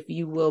you, if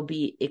you will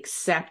be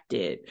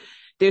accepted.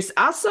 There's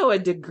also a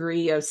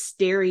degree of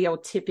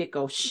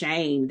stereotypical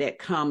shame that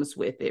comes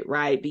with it,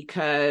 right?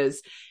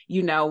 Because,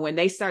 when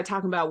they start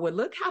talking about, well,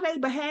 look how they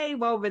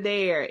behave over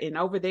there, and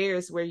over there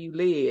is where you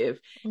live.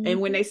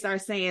 And when Mm-hmm. they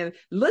start saying,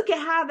 look at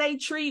how they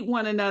treat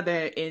one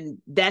another, and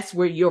that's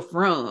where you're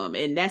from,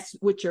 and that's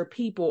what your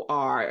people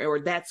are,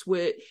 or that's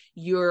what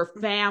your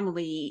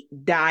family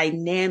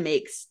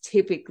dynamics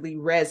typically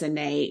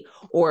resonate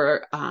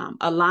or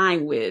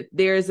align with,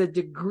 there's a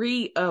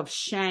degree of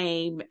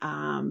shame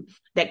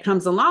that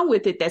comes along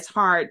with it that's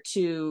hard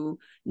to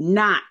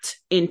not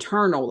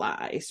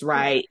internalize,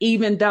 Right. right?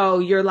 Even though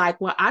you're like,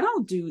 well, I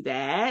don't do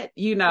that,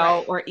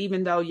 Right. or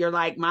even though you're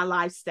like, my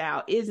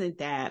lifestyle isn't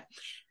that.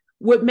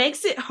 What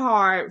makes it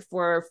hard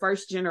for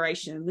first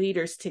generation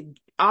leaders to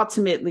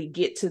ultimately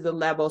get to the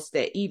levels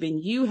that even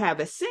you have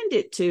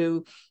ascended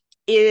to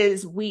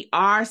is we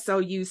are so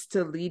used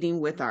to leading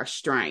with our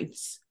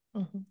strengths,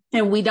 Mm-hmm.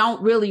 and we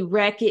don't really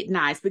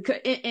recognize, because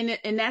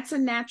and that's a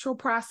natural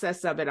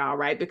process of it all,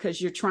 right?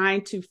 Because you're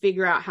trying to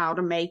figure out how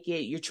to make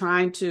it, you're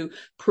trying to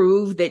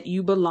prove that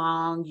you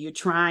belong, you're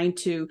trying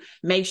to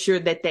make sure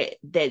that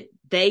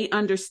they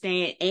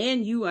understand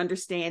and you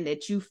understand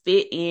that you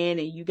fit in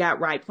and you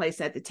got right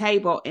place at the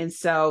table. And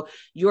so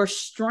your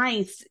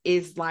strengths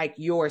is like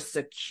your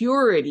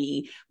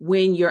security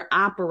when you're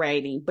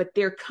operating. But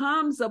there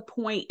comes a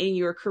point in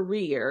your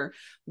career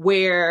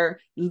where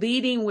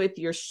leading with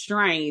your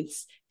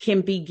strengths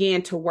can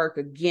begin to work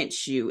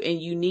against you, and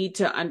you need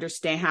to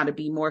understand how to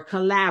be more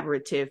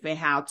collaborative and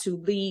how to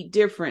lead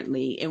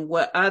differently, and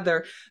what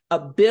other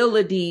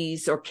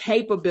abilities or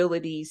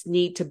capabilities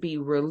need to be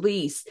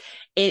released.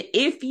 And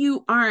if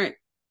you aren't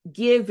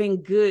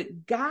giving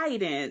good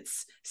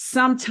guidance,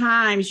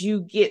 sometimes you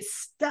get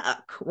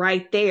stuck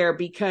right there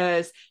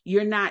because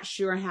you're not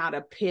sure how to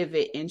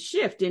pivot and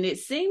shift. And it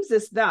seems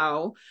as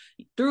though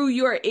through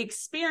your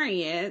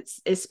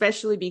experience,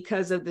 especially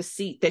because of the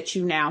seat that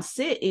you now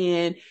sit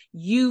in,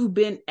 you've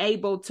been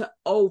able to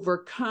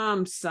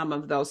overcome some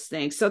of those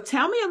things. So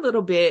tell me a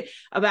little bit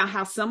about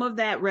how some of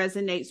that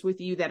resonates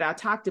with you that I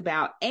talked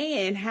about,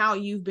 and how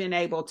you've been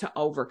able to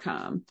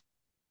overcome.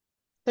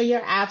 So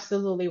you're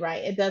absolutely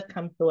right. It does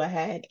come to a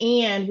head.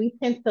 And we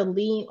tend to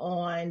lean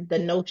on the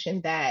notion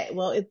that,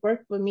 well, it's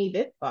worked for me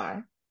this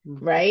far, Mhm.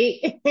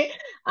 right?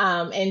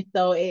 And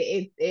so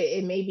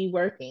it may be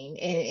working,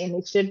 and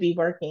it should be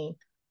working.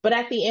 But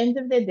at the end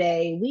of the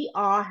day, we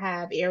all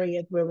have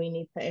areas where we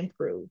need to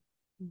improve.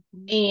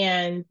 Mhm.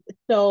 And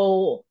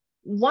so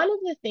one of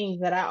the things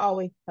that I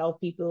always tell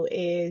people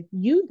is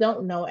you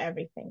don't know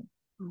everything.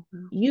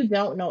 Mhm. You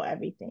don't know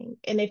everything.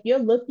 And if you're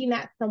looking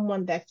at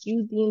someone that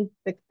you deem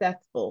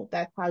successful,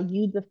 that's how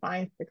you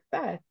define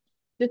success,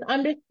 just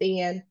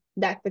understand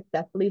that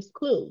success leaves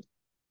clues.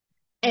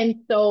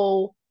 And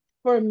so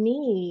for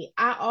me,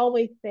 I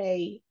always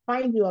say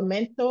find you a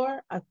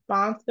mentor, a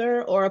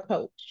sponsor, or a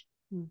coach,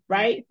 Mhm.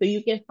 right? So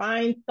you can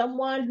find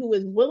someone who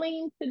is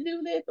willing to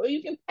do this, or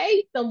you can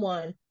pay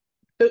someone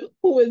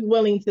who is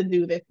willing to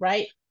do this,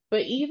 right?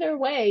 But either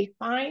way,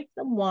 find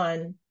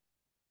someone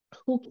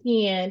who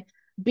can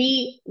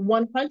be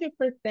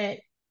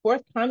 100%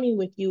 forthcoming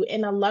with you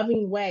in a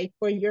loving way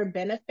for your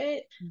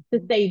benefit, to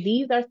Mhm. say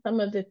these are some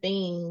of the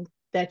things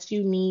that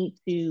you need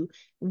to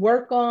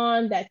work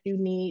on, that you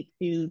need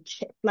to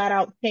flat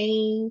out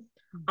change,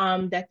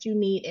 that you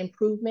need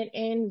improvement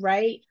in,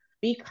 right?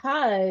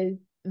 Because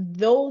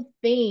those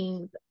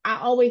things, I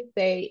always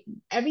say,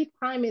 every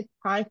time it's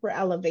time for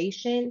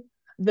elevation,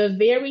 the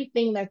very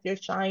thing that you're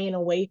shying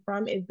away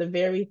from is the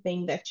very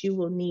thing that you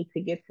will need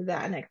to get to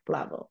that next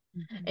level.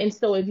 Mhm. And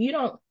so if you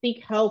don't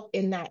seek help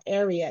in that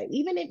area,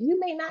 even if you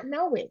may not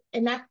know it,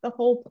 and that's the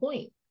whole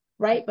point,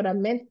 right? But a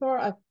mentor,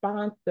 a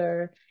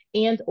sponsor,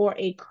 and or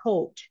a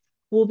coach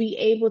will be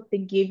able to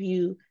give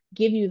you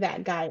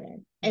that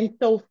guidance. And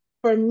so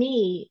for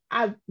me,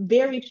 I'm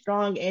very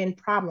strong in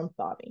problem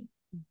solving,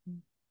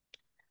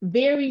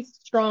 very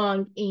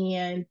strong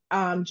in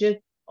just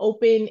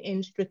open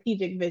and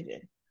strategic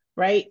vision,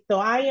 right? So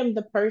I am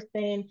the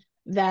person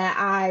that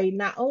I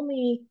not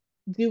only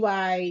do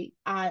I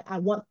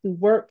want to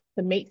work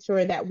to make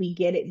sure that we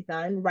get it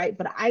done, right?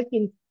 But I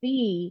can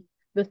see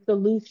the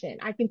solution.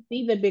 I can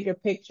see the bigger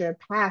picture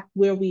past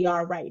where we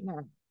are right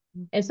now.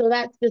 And so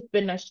that's just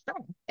been a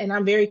strength. And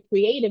I'm very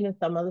creative in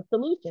some of the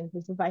solutions.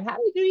 It's just like, how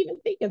did you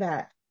even think of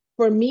that?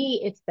 For me,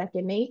 it's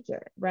second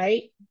nature,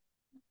 right?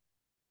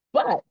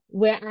 But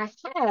where I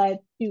had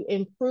to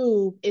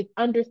improve is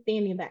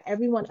understanding that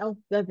everyone else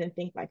doesn't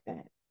think like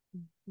that.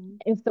 Mhm.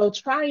 And so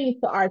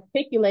trying to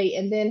articulate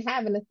and then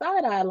having a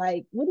side eye,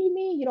 like, what do you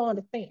mean you don't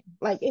understand?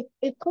 Like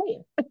it's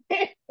clear.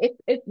 This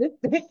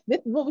is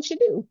what we should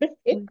do.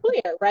 It's Mhm.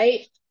 clear,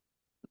 right?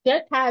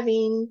 Just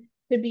having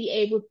to be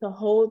able to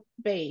hold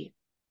space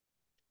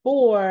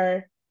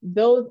for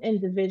those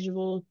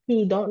individuals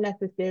who don't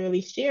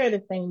necessarily share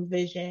the same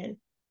vision,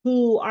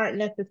 who aren't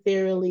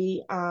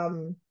necessarily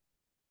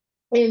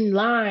in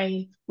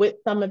line with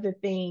some of the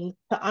things,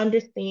 to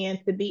understand,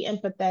 to be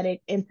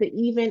empathetic, and to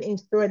even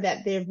ensure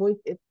that their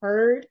voice is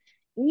heard,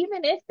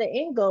 even if the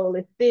end goal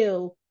is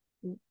still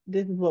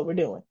this is what we're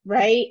doing,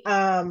 right?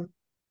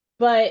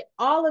 But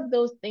all of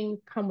those things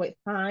come with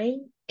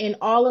time, and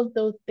all of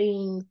those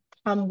things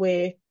come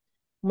with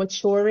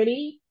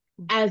maturity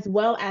as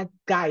well as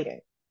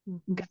guidance.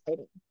 Mhm.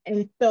 Guidance.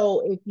 And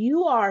so if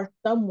you are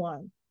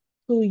someone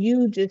who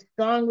you just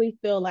strongly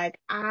feel like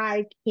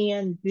I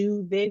can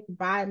do this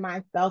by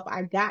myself,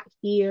 I got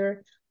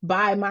here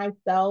by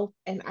myself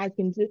and I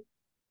can just,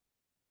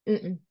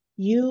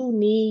 you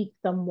need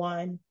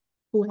someone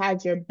who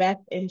has your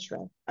best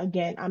interest.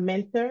 Again, a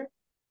mentor,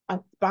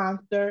 a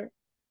sponsor,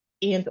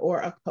 and or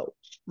a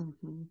coach.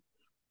 Mhm.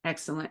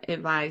 Excellent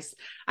advice.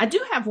 I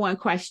do have one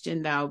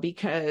question though,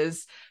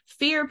 because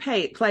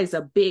plays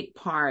a big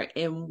part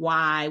in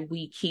why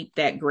we keep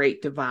that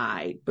great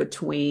divide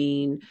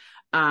between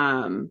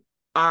um,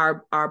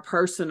 our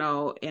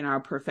personal and our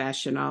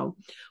professional.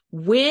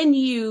 When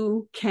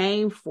you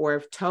came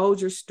forth,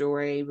 told your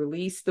story,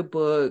 released the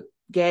book,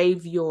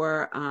 gave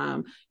your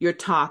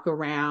talk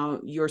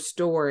around your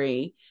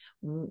story,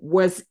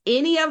 was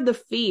any of the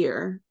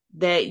fear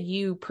that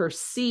you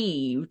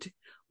perceived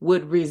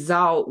would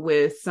result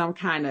with some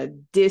kind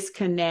of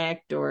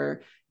disconnect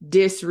or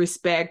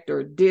disrespect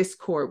or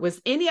discord? Was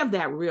any of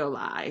that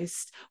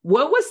realized?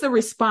 What was the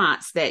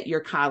response that your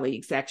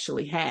colleagues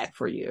actually had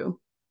for you?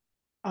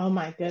 Oh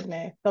my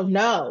goodness. So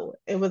no,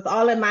 it was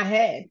all in my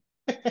head.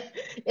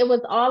 It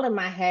was all in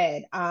my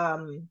head.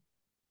 Oh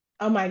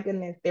my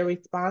goodness, their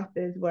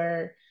responses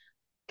were,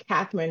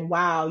 Catherine,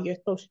 wow, you're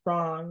so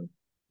strong.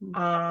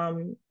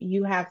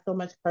 You have so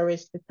much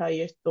courage to tell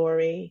your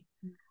story.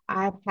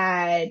 I've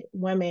had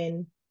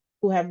women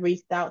who have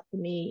reached out to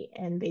me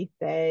and they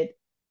said,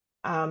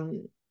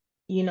 um,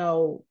 you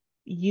know,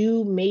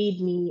 you made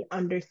me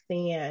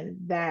understand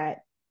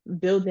that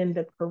building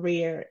the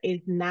career is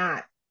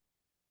not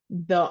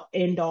the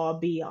end all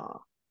be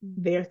all.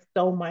 There's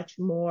so much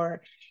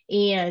more.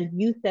 And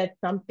you said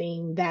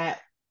something that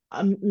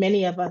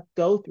many of us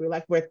go through,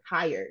 like we're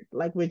tired,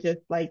 like we're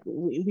just like,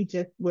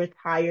 we're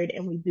tired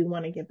and we do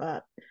want to give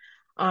up.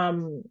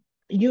 Um,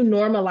 you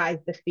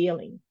normalize the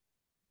feeling.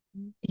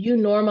 You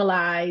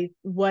normalize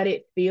what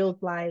it feels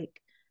like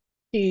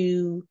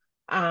to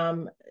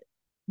um,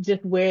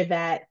 just wear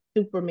that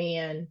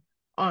Superman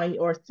on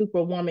or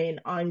Superwoman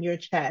on your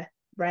chest,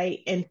 right?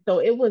 And so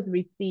it was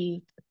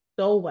received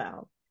so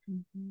well.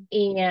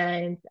 Mm-hmm.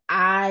 And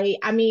I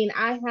mean,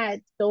 I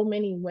had so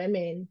many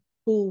women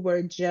who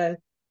were just,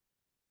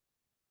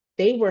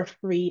 they were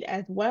freed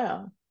as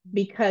well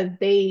because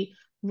they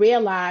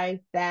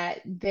realized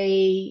that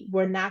they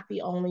were not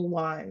the only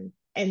ones.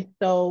 And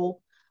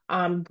so,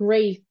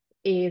 grace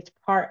is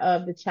part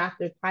of the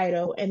chapter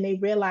title, and they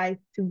realized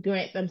to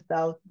grant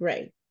themselves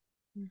grace,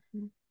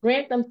 Mm-hmm.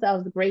 grant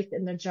themselves grace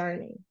in the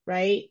journey,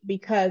 right?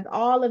 Because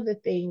all of the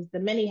things, the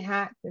many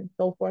hats and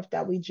so forth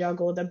that we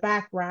juggle, the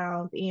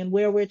background and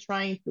where we're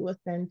trying to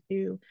ascend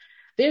to,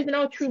 there's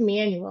no true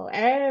manual.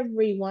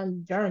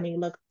 Everyone's journey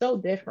looks so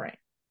different.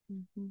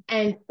 Mm-hmm.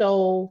 And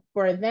so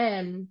for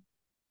them,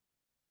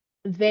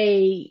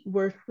 they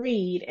were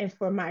freed. And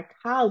for my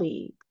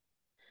colleagues,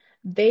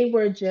 they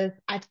were just,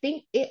 I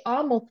think it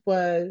almost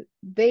was,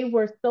 they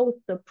were so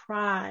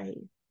surprised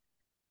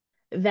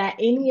that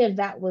any of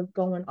that was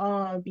going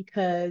on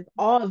because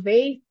all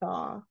they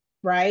saw,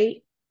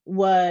 right,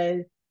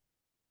 was,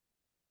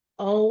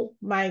 oh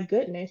my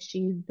goodness,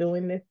 she's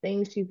doing this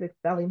thing, she's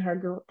excelling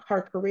her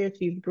career,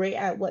 she's great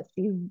at what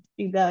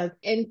she does.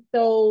 And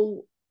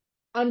so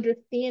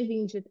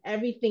understanding just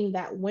everything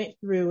that went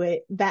through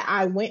it, that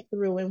I went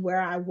through and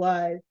where I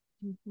was,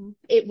 Mm-hmm.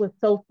 it was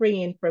so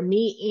freeing for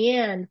me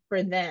and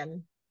for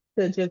them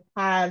to just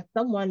have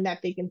someone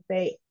that they can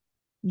say,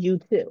 you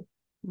too.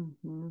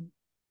 Mm-hmm.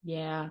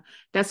 Yeah,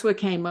 that's what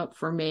came up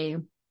for me.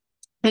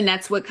 And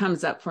that's what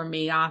comes up for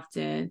me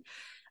often.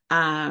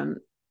 Um,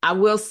 I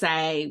will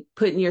say,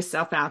 putting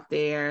yourself out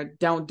there,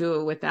 don't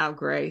do it without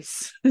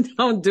grace.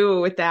 Don't do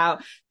it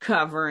without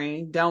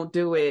covering. Don't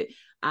do it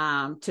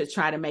to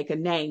try to make a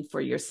name for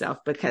yourself,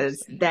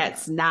 because Absolutely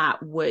that's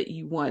not. not what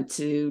you want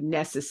to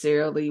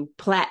necessarily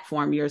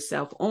platform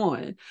yourself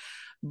on.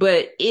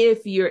 But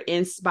if you're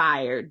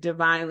inspired,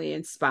 divinely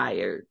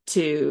inspired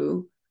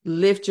to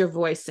lift your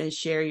voice and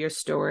share your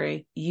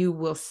story, you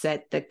will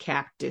set the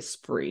captives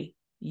free.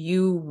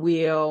 You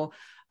will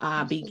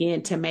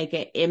begin Absolutely. to make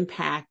an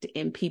impact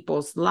in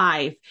people's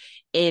life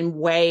in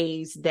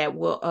ways that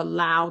will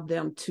allow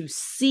them to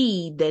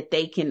see that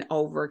they can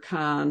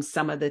overcome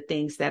some of the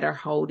things that are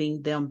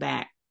holding them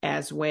back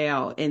as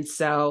well. And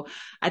so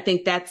I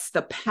think that's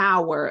the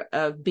power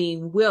of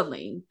being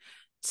willing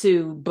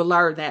to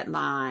blur that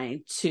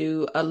line,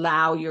 to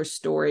allow your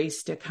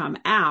stories to come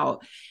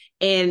out.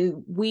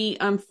 And we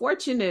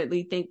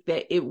unfortunately think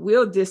that it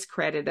will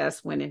discredit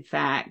us when in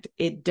fact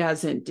it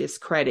doesn't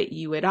discredit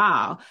you at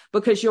all,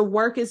 because your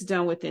work is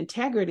done with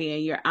integrity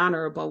and you're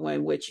honorable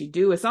in what you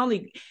do. It's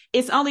only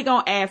going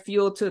to add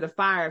fuel to the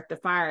fire if the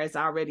fire is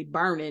already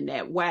burning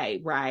that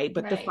way, right?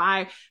 But the Right.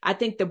 fire, I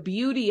think the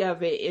beauty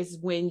of it is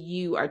when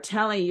you are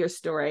telling your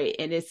story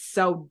and it's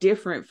so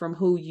different from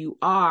who you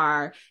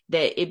are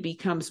that it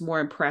becomes more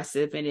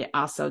impressive, and it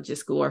also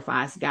just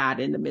glorifies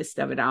God in the midst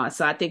of it all.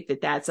 So I think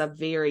that that's a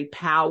very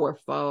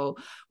powerful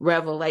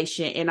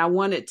revelation. And I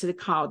wanted to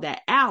call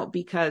that out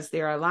because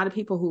there are a lot of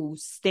people who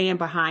stand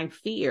behind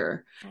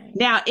fear. Right.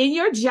 Now, in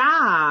your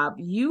job,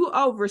 you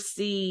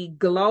oversee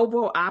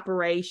global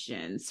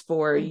operations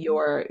for Mhm.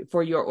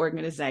 your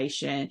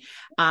organization,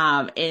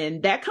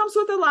 and that comes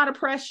with a lot of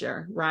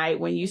pressure, right?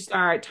 When you Okay.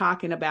 start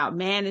talking about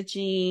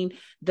managing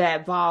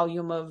that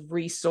volume of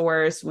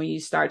resource, when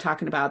you start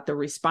talking about the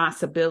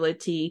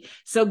responsibility.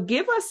 So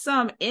give us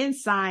some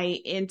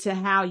insight into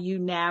how you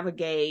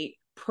navigate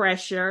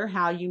pressure,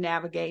 how you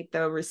navigate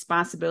the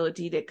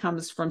responsibility that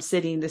comes from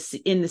sitting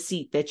in the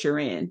seat that you're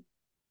in.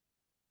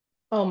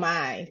 Oh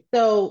my.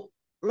 So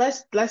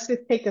let's just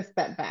take a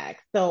step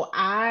back. So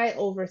I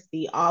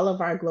oversee all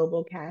of our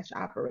global cash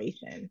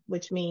operations,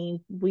 which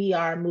means we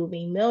are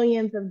moving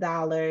millions of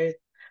dollars.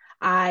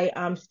 I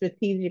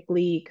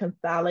strategically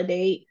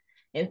consolidate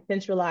and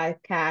centralize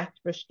cash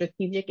for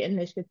strategic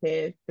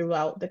initiatives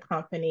throughout the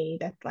company.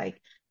 That's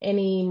like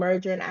any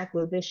merger and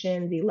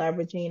acquisition,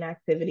 deleveraging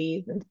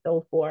activities, and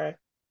so forth.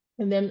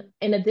 And then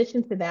in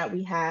addition to that,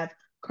 we have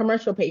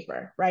commercial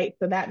paper, right?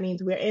 So that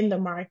means we're in the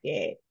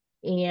market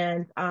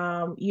and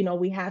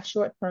we have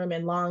short-term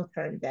and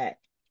long-term debt.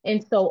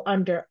 And so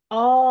under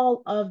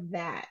all of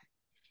that,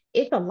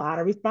 it's a lot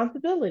of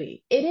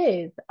responsibility. It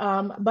is.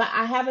 But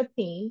I have a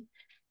team.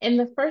 And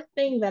the first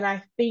thing that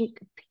I think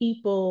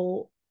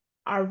people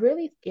are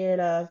really scared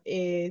of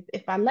is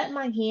if I let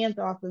my hands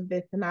off of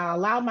this and I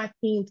allow my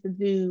team to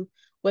do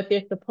what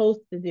they're supposed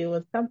to do,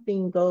 and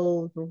something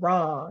goes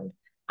wrong,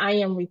 I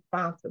am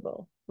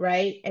responsible,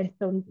 right? And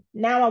so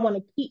now I want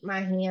to keep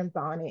my hands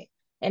on it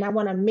and I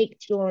want to make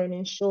sure and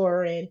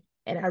ensure and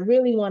I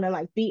really want to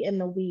like be in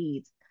the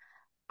weeds.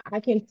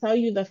 I can tell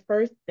you the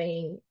first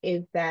thing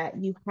is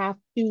that you have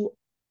to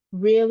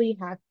really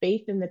have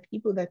faith in the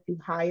people that you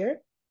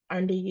hire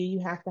under you.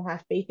 You have to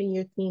have faith in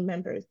your team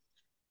members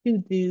to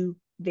do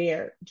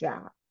their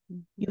job.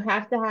 You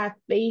have to have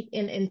faith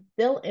and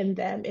instill in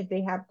them if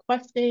they have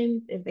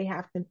questions, if they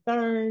have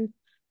concerns,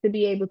 to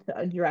be able to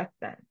address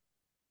them.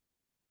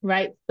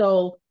 Right.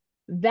 So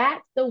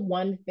that's the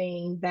one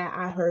thing that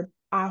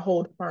I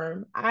hold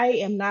firm. I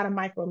am not a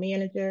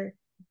micromanager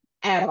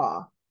at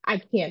all. I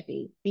can't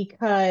be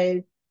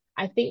because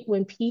I think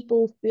when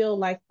people feel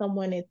like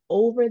someone is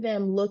over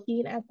them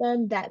looking at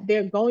them, that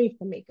they're going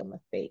to make a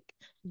mistake.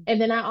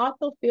 And then I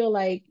also feel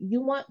like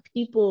you want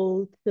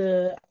people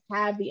to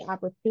have the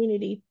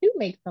opportunity to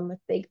make some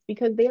mistakes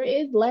because there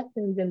is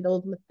lessons in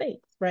those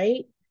mistakes,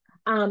 right?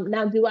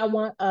 Now, do I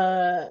want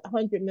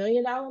 $100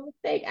 million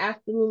mistake?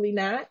 Absolutely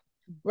not,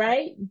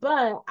 right?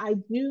 But I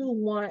do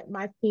want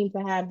my team to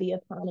have the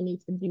autonomy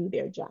to do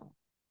their job.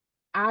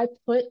 I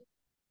put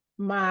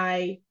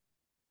my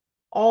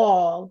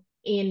all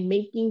in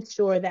making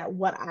sure that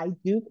what I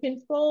do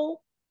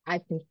control, I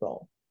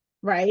control,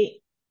 right?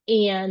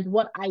 And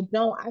what I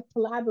don't, I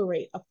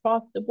collaborate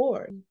across the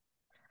board.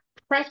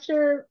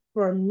 Pressure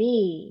for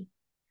me,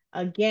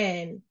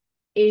 again,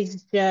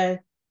 is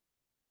just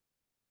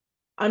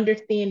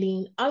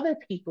understanding other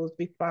people's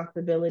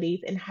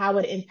responsibilities and how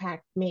it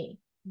impacts me.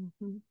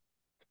 Mm-hmm.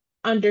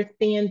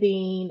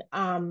 Understanding,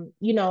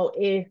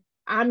 if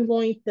I'm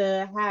going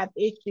to have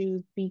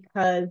issues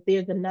because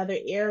there's another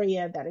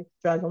area that is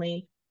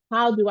struggling,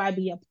 how do I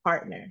be a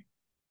partner?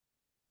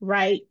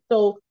 Right.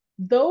 So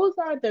those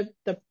are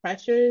the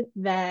pressures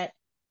that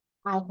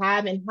I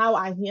have and how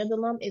I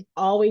handle them is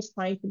always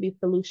trying to be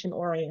solution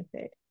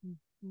oriented.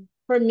 Mm-hmm.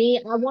 For me,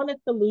 I want a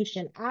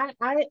solution. I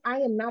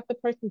am not the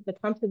person to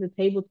come to the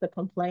table to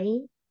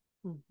complain.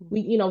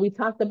 Mm-hmm. We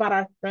talked about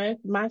our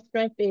strength. My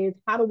strength is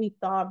how do we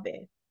solve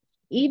this?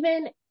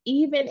 Even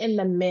even in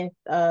the midst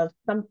of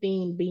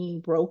something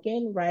being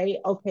broken, right?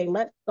 Okay,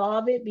 let's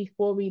solve it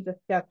before we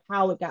discuss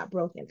how it got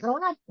broken. I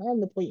don't have time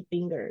to point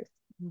fingers,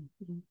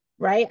 Mhm.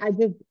 right? I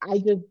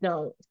just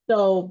don't.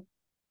 So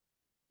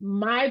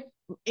my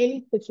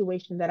any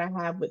situation that I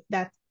have with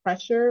that's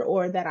pressure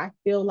or that I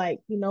feel like,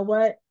 you know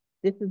what,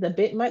 this is a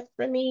bit much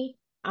for me.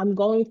 I'm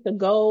going to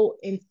go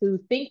into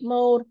think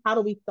mode. How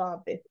do we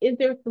solve this? Is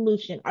there a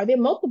solution? Are there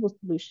multiple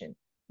solutions?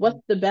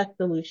 What's the best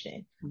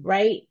solution?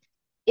 Right?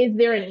 Is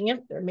there an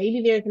answer?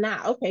 Maybe there's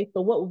not. Okay,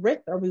 so what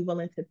risks are we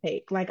willing to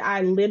take? Like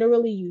I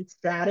literally use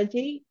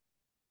strategy,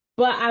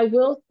 but I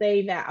will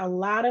say that a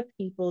lot of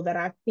people that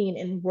I've seen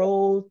in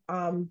roles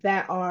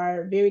that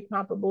are very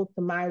comparable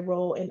to my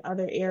role in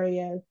other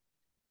areas,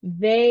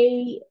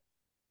 they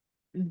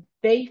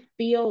they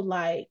feel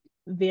like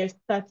there's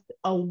such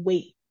a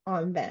weight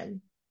on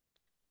them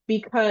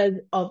because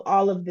of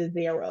all of the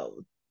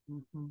zeros.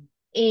 Mhm.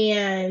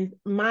 And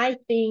my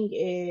thing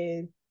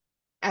is,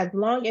 as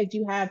long as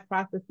you have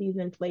processes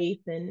in place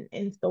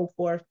and so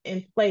forth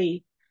in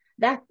place,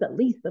 that's the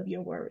least of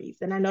your worries.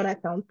 And I know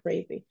that sounds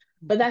crazy,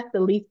 but Mhm. that's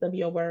the least of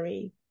your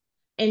worries.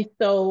 And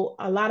so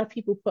a lot of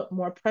people put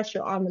more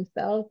pressure on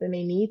themselves than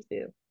they need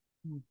to.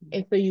 Mhm.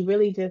 And so you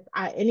really just,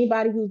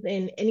 anybody who's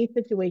in any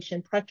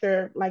situation,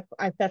 pressure, like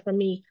I said, for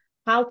me,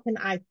 how can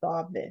I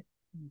solve this?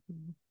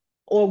 Mhm.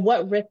 Or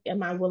what risk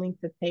am I willing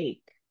to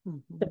take to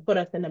Mhm. put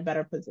us in a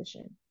better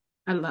position?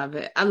 I love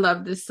it. I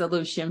love the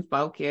solution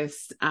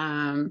focused.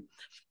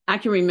 I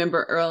can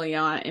remember early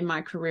on in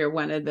my career,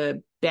 one of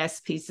the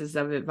best pieces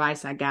of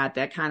advice I got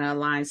that kind of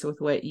aligns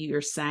with what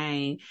you're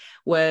saying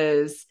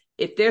was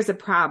if there's a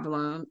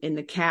problem and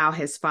the cow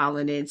has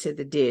fallen into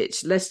the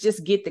ditch, let's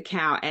just get the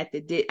cow at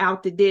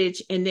out the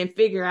ditch and then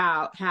figure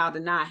out how to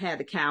not have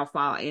the cow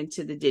fall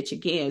into the ditch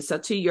again. So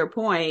to your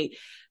point,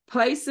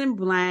 placing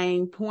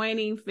blame,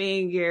 pointing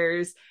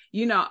fingers,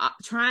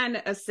 trying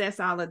to assess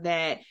all of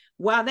that,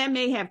 while that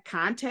may have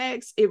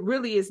context, it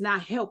really is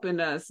not helping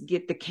us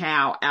get the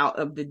cow out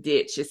of the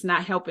ditch. It's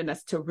not helping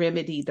us to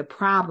remedy the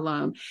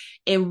problem.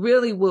 And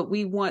really, what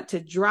we want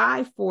to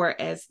drive for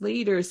as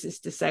leaders is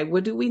to say,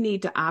 what do we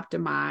need to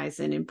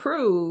optimize and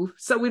improve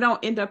so we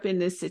don't end up in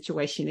this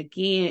situation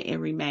again and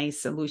remain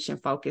solution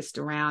focused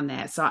around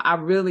that? So I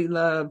really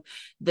love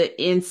the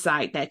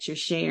insight that you're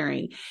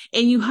sharing.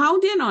 And you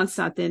honed in on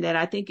something that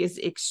I think is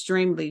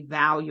extremely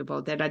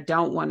valuable that I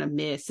don't want to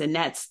miss. And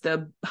that's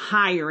the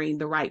hiring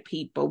the right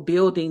people,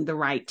 building the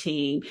right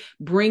team,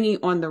 bringing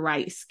on the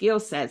right skill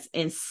sets,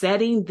 and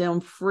setting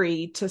them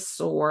free to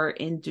soar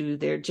and do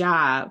their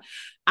job.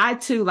 I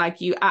too,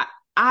 like you,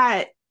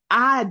 I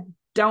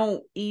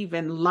don't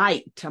even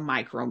like to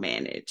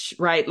micromanage,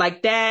 right?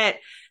 Like that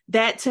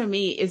to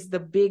me is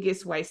the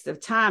biggest waste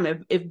of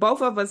time. If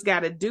both of us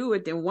got to do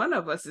it, then one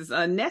of us is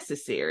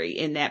unnecessary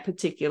in that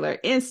particular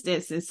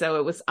instance. And so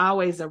it was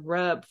always a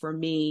rub for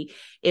me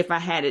if I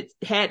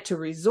had to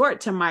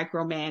resort to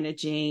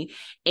micromanaging.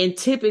 And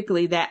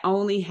typically that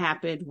only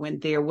happened when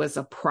there was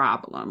a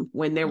problem,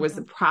 when there was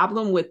a Mhm.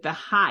 problem with the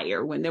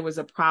hire, when there was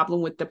a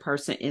problem with the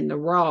person in the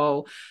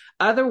role.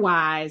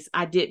 Otherwise,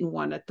 I didn't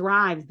want to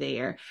thrive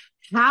there.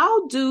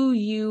 How do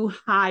you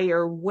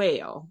hire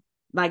well?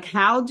 Like,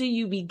 how do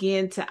you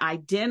begin to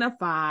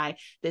identify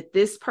that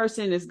this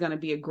person is going to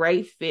be a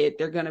great fit?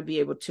 They're going to be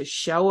able to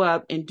show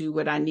up and do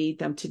what I need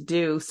them to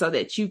do so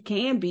that you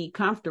can be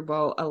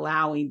comfortable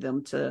allowing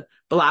them to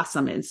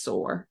blossom and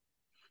soar.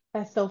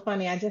 That's so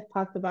funny. I just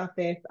talked about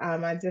this.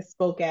 I just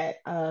spoke at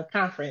a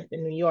conference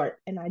in New York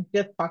and I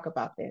just talked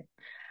about this.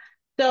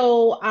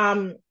 So,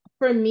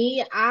 for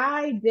me,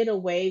 I did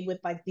away with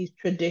like these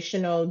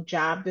traditional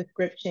job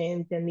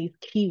descriptions and these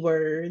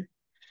keywords.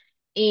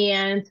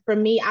 And for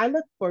me, I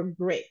look for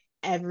grit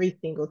every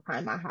single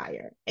time I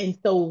hire. And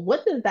so,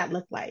 what does that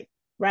look like?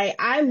 Right?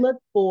 I look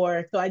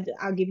for, so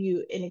I'll give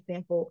you an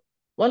example.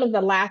 One of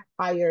the last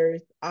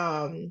hires,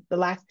 the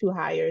last two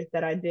hires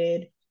that I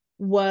did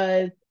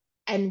was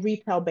in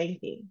retail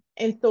banking.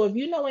 And so, if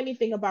you know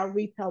anything about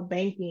retail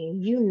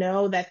banking, you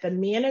know that the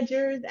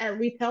managers at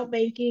retail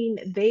banking,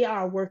 they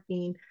are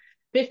working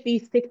 50,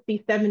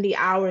 60, 70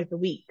 hours a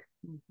week,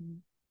 Mhm.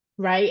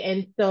 right?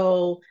 And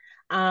so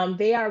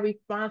they are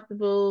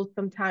responsible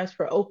sometimes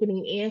for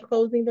opening and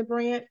closing the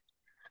branch.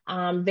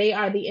 They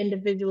are the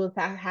individuals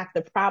that have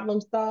to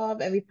problem solve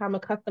every time a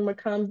customer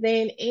comes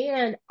in.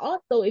 And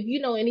also, if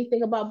you know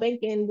anything about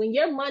banking, when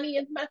your money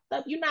is messed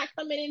up, you're not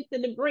coming into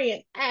the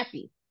branch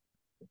happy,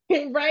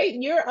 right?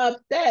 You're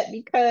upset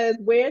because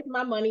where's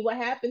my money? What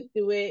happened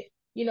to it?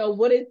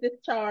 What is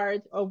this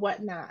charge or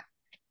whatnot?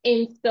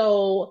 And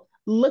so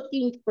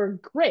looking for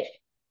grit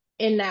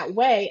in that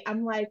way,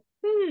 I'm like,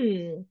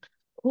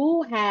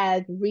 who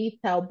has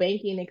retail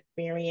banking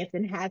experience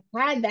and has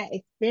had that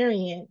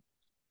experience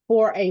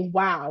for a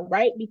while,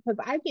 right? Because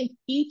I can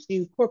teach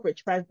you corporate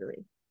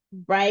treasury,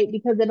 right?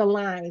 Because it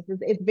aligns.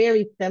 It's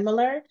very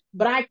similar,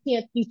 but I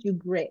can't teach you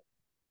grit.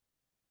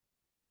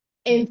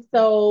 And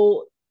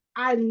so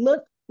I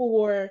look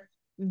for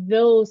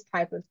those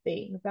type of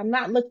things. I'm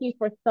not looking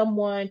for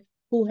someone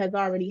who has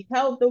already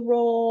held the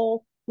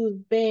role who's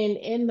been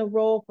in the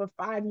role for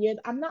 5 years.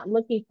 I'm not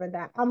looking for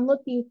that. I'm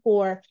looking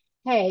for,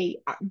 hey,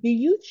 do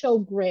you show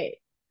grit?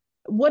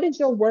 What is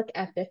your work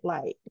ethic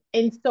like?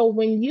 And so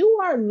when you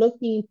are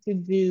looking to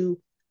do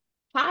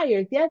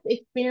hires, yes,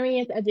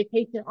 experience,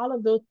 education, all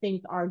of those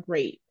things are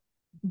great,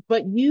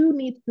 but you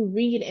need to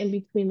read in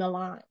between the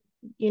lines.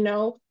 You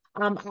know,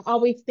 I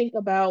always think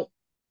about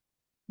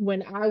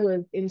when I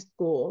was in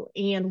school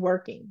and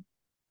working,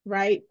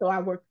 right? So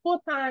I worked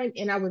full time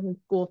and I was in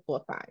school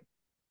full time.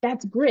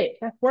 That's grit.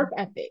 That's work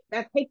ethic.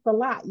 That takes a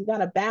lot. You got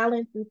to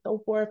balance and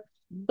so forth.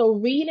 So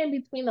read in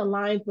between the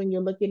lines when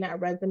you're looking at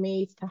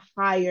resumes to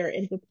hire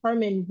and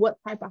determine what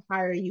type of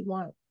hire you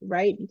want,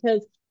 right?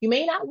 Because you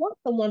may not want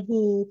someone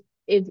who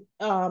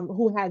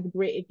has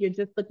grit if you're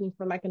just looking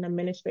for like an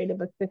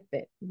administrative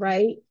assistant,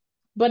 right?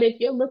 But if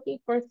you're looking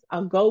for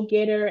a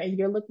go-getter and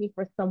you're looking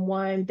for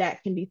someone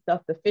that can be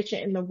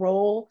self-sufficient in the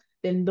role,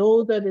 then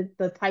those are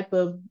the type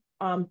of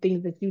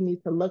things that you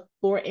need to look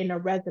for in a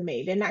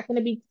resume. They're not going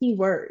to be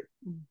keywords.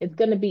 It's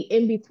going to be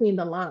in between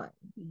the lines,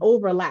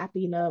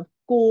 overlapping of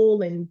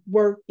school and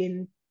work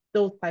and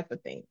those type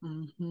of things.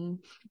 Mm-hmm.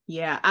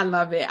 Yeah, I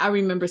love it. I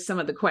remember some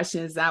of the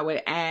questions I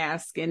would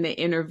ask in the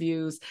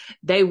interviews,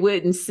 they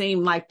wouldn't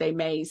seem like they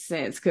made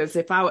sense. Because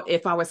if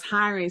I was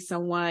hiring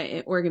someone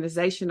and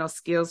organizational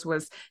skills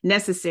was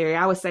necessary,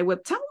 I would say, well,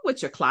 tell me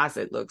what your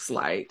closet looks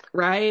like,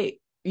 right?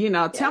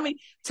 Tell Yeah, me,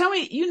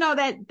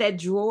 that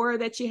drawer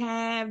that you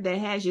have that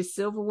has your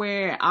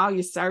silverware and all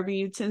your serving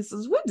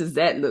utensils, what does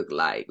that look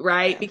like?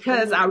 Right.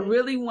 Because I absolutely.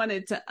 really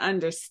wanted to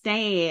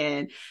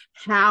understand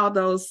how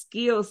those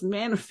skills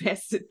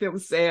manifested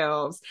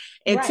themselves.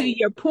 And to Right,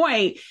 your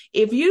point,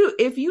 if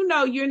you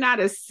know you're not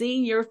a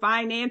senior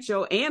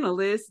financial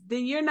analyst,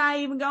 then you're not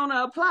even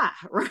gonna apply,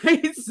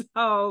 right?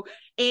 So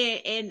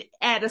and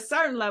at a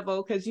certain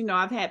level, because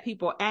I've had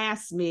people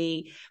ask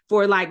me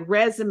for like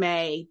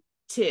resume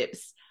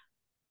tips.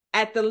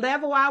 At the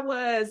level I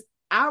was,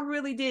 I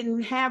really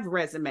didn't have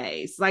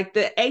resumes. Like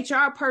the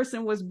HR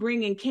person was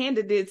bringing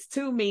candidates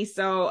to me.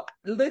 So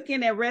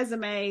looking at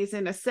resumes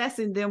and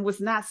assessing them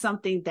was not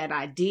something that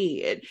I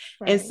did.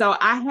 And right, so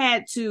I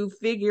had to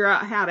figure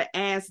out how to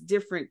ask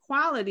different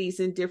qualities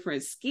and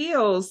different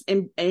skills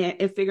and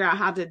figure out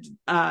how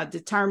to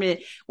determine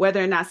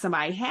whether or not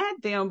somebody had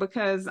them,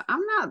 because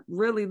I'm not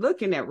really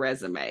looking at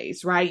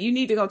resumes, right? You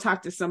need to go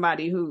talk to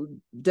somebody who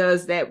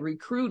does that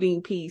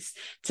recruiting piece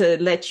to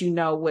let you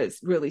know what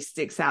really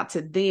sticks out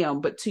to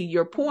them. But to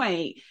your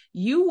point,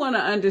 you want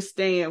to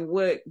understand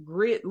what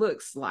grit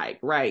looks like,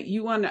 right?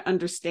 You want to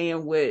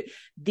understand what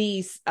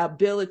these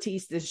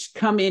abilities to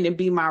come in and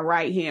be my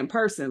right hand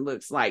person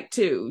looks like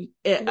too.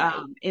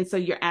 right. And so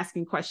you're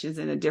asking questions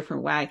in a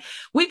different way.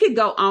 We could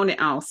go on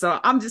and on. So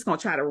I'm just going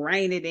to try to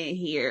rein it in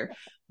here.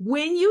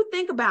 When you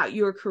think about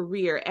your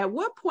career, at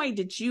what point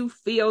did you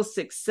feel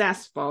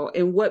successful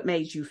and what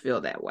made you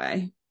feel that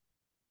way?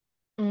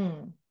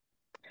 Mm.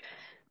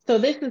 So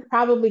this is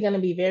probably going to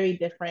be very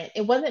different.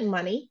 It wasn't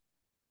money.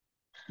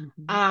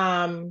 Mm-hmm.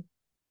 Um,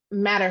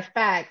 Matter of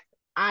fact,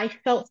 I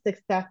felt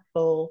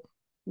successful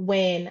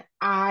when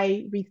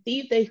I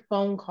received a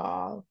phone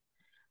call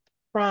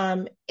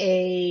from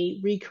a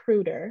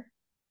recruiter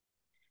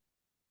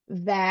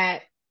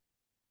that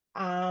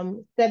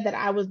said that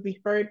I was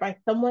referred by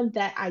someone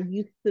that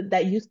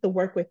used to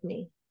work with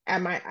me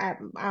at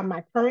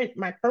my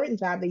current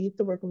job. They used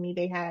to work with me.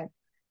 They had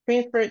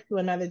transferred to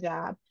another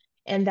job,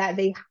 and that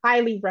they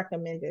highly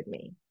recommended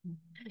me.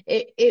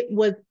 It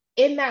was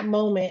in that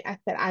moment I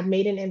said, I've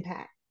made an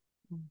impact.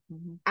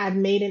 Mm-hmm. I've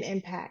made an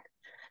impact.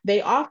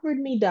 They offered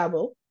me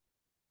double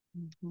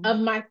Mm-hmm. of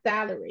my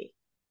salary,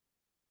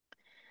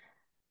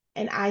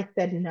 and I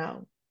said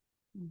no.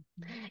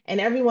 Mm-hmm. And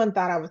everyone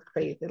thought I was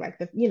crazy. Like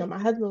my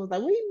husband was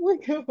like,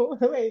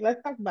 wait,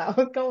 let's talk about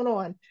what's going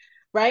on,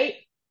 right?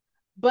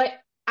 But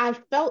I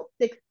felt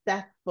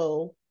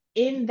successful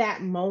in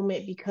that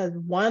moment because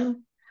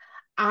one,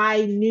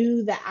 I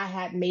knew that I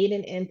had made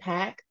an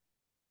impact,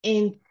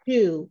 and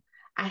two,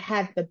 I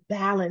had the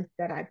balance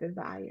that I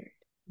desired.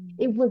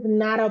 It was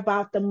not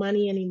about the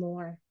money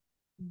anymore.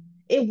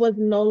 It was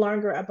no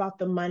longer about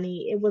the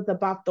money. It was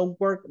about the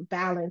work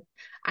balance.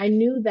 I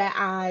knew that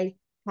I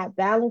had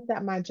balance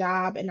at my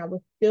job and I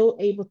was still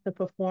able to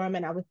perform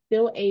and I was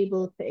still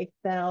able to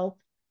excel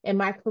in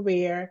my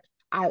career.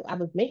 I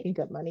was making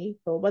good money.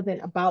 So it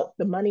wasn't about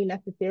the money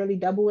necessarily.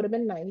 Double would have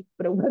been nice,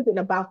 but it wasn't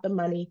about the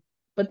money.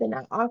 But then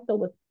I also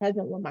was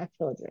present with my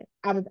children.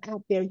 I was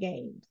at their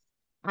games.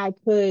 I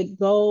could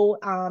go,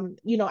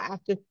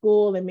 after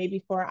school and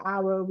maybe for an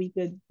hour we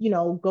could,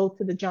 go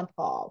to the jump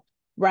hall,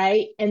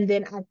 right? And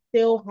then I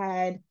still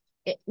had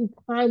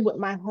time with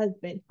my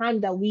husband,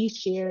 time that we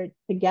shared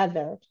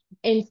together.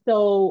 And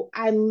so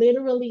I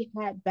literally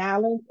had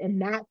balance, and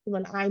that's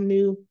when I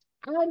knew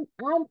I'm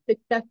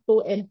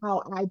successful in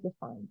how I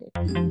defined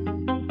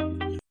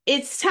it.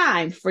 It's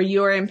time for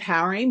your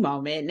empowering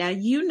moment. Now,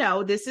 you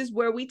know, this is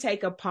where we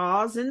take a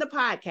pause in the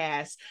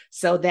podcast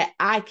so that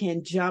I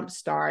can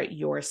jumpstart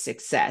your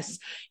success.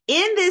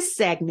 In this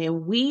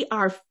segment, we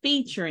are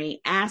featuring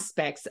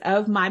aspects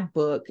of my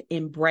book,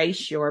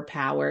 Embrace Your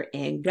Power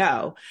and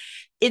Go.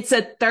 It's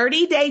a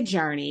 30-day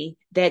journey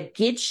that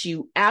gets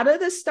you out of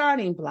the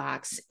starting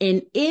blocks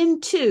and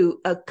into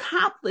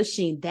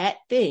accomplishing that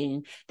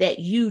thing that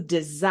you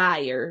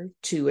desire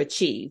to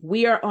achieve.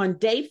 We are on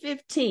day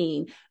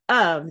 15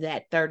 of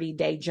that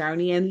 30-day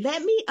journey. And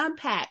let me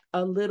unpack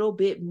a little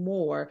bit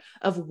more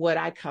of what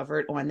I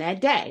covered on that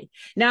day.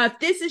 Now, if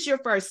this is your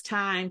first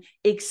time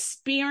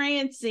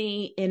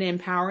experiencing an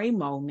empowering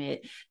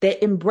moment,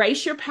 that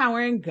Embrace Your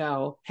Power and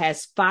Go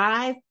has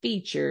 5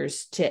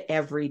 features to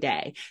every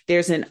day.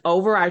 There's an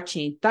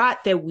overarching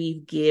thought that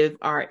we give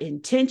our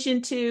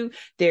intention to.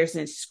 There's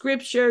a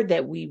scripture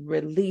that we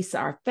release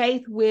our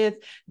faith with.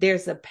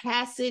 There's a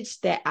passage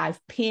that I've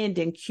penned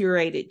and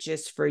curated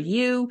just for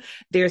you.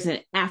 There's an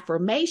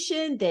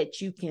affirmation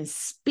that you can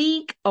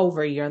speak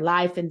over your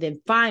life. And then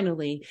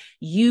finally,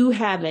 you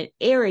have an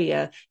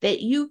area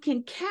that you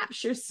can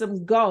capture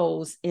some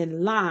goals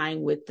in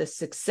line with the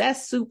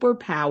success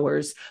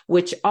superpowers,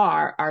 which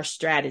are our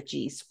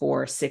strategies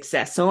for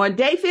success. So on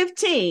day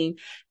 15,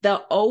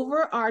 the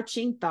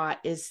overarching thought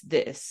is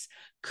this: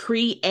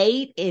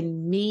 create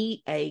in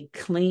me a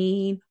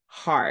clean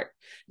heart.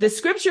 The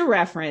scripture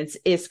reference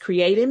is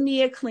create in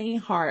me a clean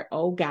heart,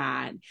 O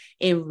God,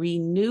 and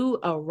renew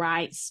a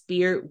right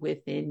spirit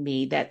within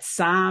me. That's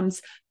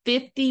Psalms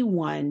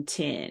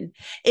 51:10.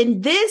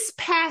 And this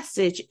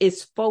passage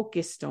is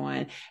focused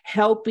on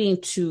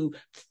helping to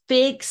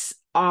fix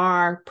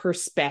our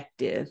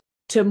perspective,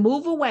 to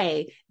move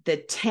away the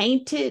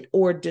tainted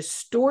or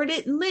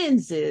distorted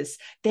lenses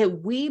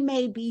that we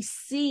may be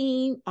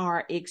seeing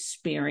our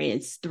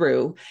experience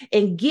through,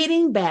 and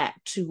getting back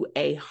to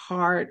a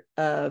heart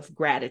of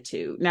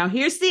gratitude. Now,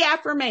 here's the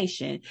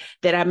affirmation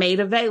that I made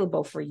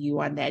available for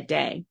you on that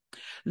day.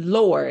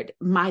 Lord,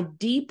 my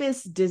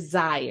deepest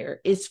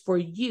desire is for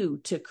you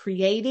to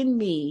create in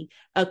me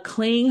a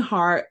clean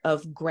heart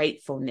of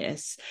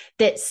gratefulness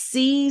that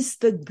sees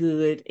the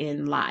good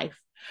in life.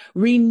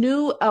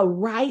 Renew a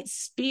right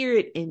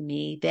spirit in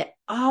me that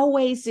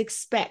always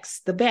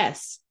expects the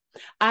best.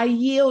 I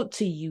yield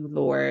to you,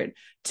 Lord,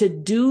 to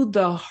do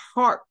the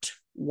heart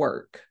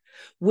work,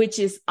 which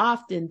is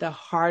often the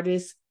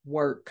hardest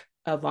work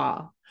of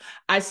all.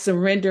 I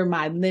surrender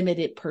my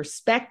limited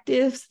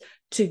perspectives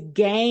to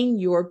gain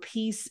your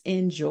peace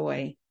and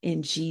joy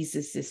in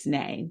Jesus'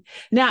 name.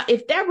 Now,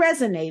 if that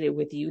resonated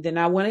with you, then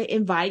I want to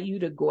invite you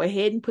to go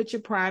ahead and put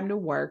your prime to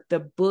work.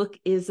 The book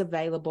is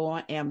available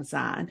on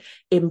Amazon.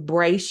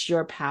 Embrace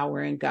Your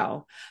Power and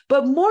Go.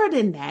 But more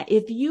than that,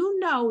 if you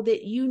know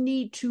that you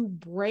need to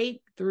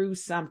break through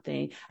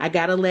something, I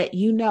got to let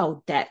you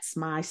know that's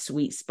my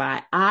sweet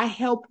spot. I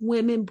help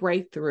women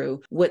break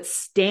through what's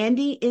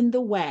standing in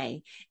the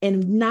way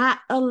and not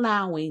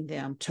allowing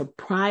them to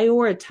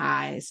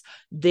prioritize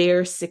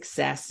their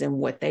success and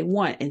what they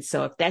want. And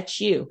so if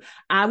that's you,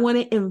 I want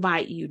to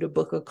invite you to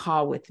book a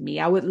call with me.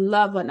 I would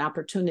love an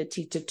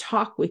opportunity to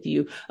talk with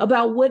you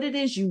about what it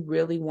is you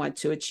really want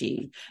to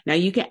achieve. Now,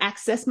 you can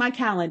access my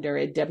calendar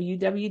at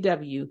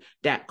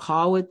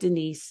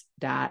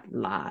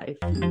www.callwithdenise.live.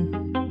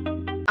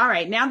 All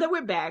right, now that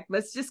we're back,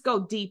 let's just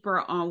go deeper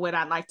on what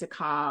I'd like to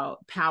call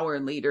power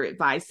leader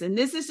advice. And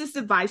this is just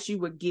advice you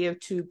would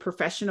give to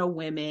professional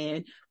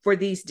women for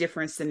these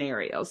different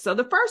scenarios. So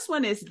the first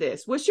one is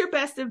this: what's your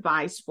best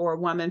advice for a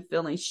woman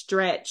feeling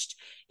stretched,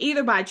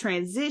 either by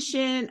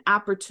transition,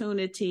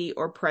 opportunity,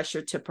 or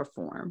pressure to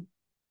perform?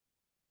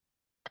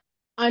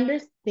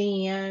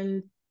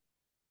 Understand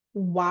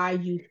why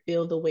you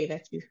feel the way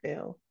that you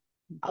feel.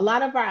 A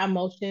lot of our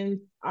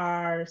emotions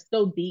are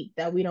so deep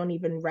that we don't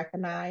even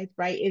recognize,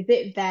 right? Is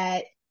it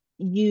that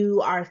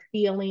you are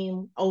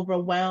feeling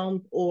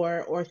overwhelmed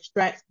or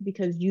stressed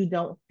because you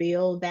don't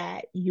feel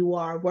that you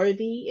are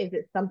worthy? Is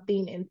it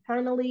something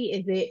internally?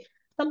 Is it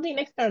something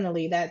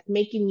externally that's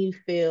making you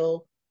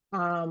feel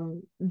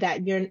that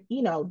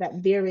that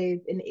there is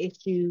an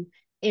issue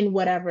in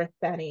whatever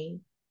setting?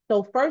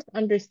 So first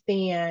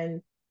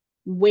understand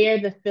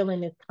where the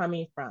feeling is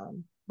coming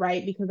from,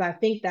 right? Because I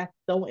think that's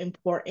so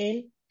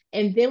important.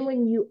 And then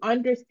when you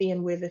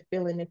understand where the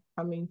feeling is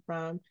coming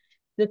from,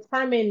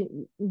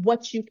 determine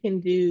what you can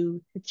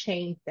do to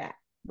change that,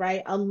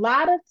 right? A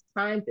lot of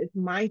times it's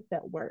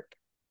mindset work.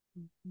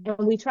 And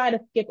we try to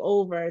skip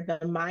over the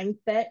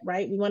mindset,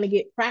 right? We want to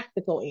get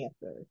practical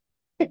answers.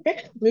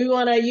 We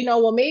want to,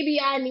 well, maybe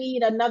I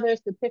need another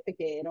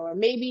certificate, or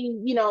maybe,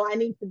 I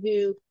need to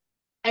do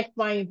X,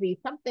 Y, and Z,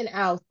 something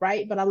else,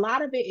 right? But a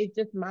lot of it is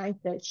just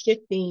mindset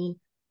shifting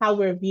how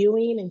we're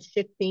viewing and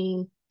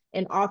shifting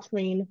and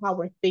altering how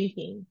we're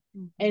thinking.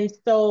 Mm-hmm. And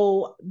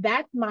so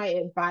that's my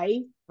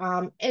advice.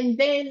 And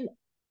then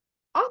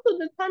also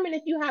determine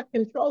if you have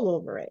control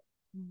over it.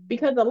 Mm-hmm.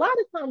 Because a lot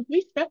of times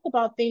we stress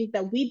about things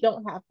that we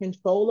don't have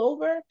control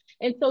over.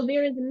 And so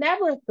there is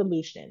never a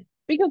solution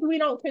because we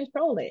don't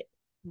control it.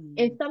 Mm-hmm.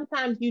 And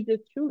sometimes you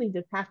just truly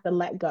just have to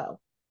let go.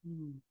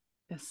 Mm-hmm.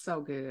 That's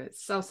so good.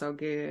 So, so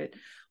good.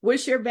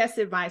 What's your best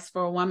advice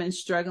for a woman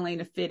struggling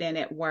to fit in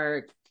at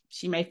work?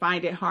 She may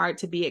find it hard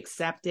to be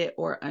accepted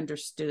or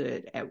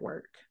understood at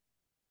work.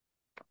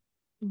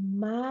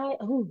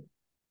 Oh,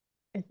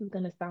 this is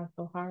gonna sound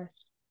so harsh.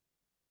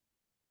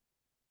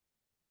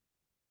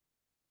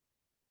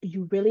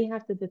 You really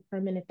have to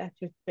determine if that's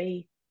your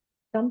space.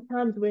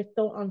 Sometimes we're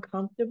so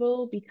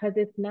uncomfortable because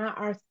it's not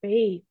our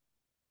space.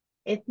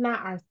 It's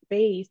not our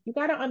space. You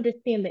got to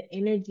understand the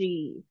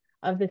energy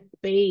of the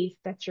space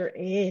that you're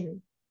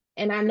in.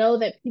 And I know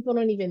that people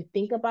don't even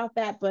think about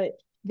that, but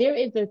there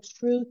is a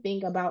true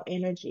thing about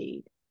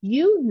energy.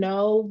 You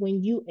know,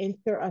 when you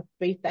enter a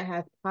space that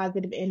has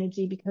positive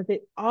energy because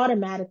it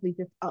automatically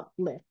just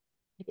uplifts.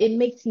 It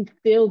makes you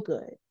feel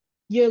good.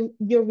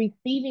 You're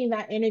receiving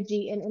that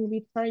energy, and in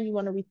return, you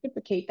want to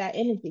reciprocate that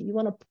energy. You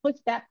want to push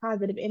that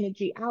positive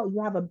energy out.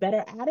 You have a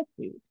better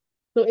attitude.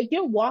 So if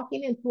you're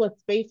walking into a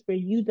space where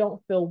you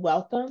don't feel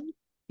welcome,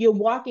 you're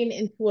walking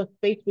into a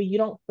space where you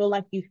don't feel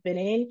like you fit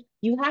in,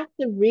 you have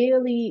to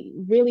really,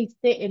 really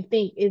sit and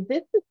think, is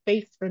this the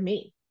space for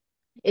me?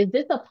 Is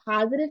this a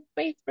positive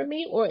space for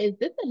me, or is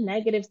this a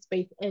negative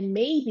space? And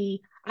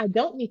maybe I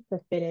don't need to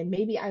fit in.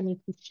 Maybe I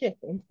need to shift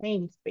and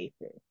change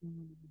spaces.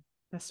 Mm,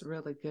 that's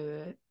really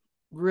good.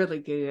 Really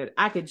good.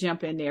 I could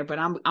jump in there, but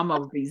I'm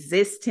gonna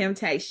resist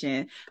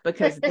temptation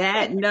because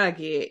that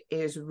nugget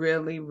is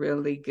really,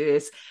 really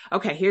good.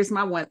 Okay, here's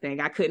my one thing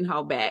I couldn't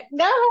hold back.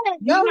 Go ahead,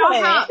 go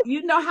ahead.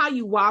 You know how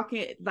you walk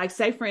in, like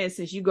say for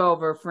instance, you go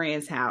over a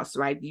friend's house,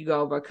 right? You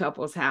go over a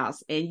couple's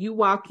house and you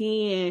walk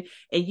in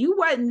and you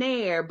wasn't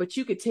there, but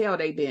you could tell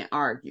they've been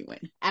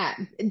arguing.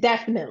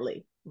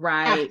 Definitely.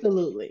 Right.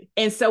 Absolutely.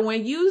 And so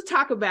when you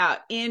talk about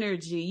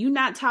energy, you're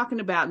not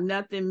talking about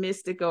nothing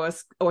mystic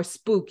or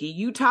spooky.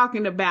 You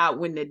talking about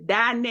when the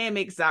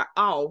dynamics are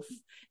off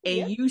and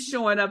Yep. you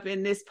showing up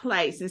in this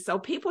place. And so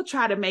people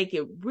try to make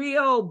it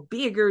real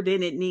bigger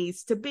than it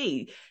needs to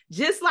be.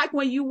 Just like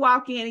when you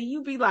walk in and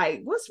you be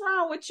like, what's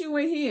wrong with you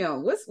and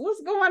him?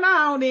 What's going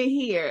on in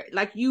here?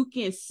 Like you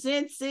can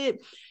sense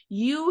it.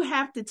 You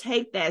have to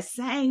take that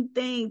same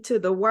thing to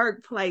the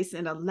workplace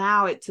and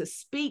allow it to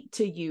speak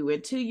to you.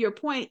 And to your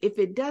point, if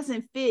it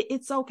doesn't fit,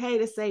 it's okay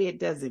to say it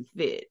doesn't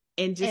fit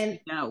and just And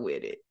be done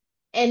with it.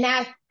 and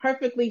that's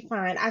perfectly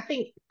fine. I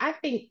think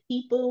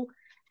people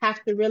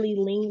have to really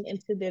lean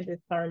into their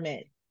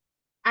discernment.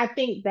 I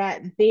think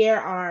that there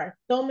are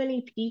so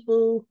many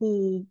people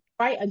who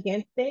fight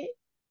against it.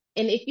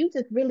 And if you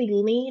just really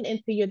lean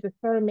into your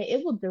discernment,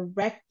 it will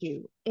direct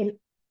you in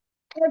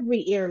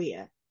every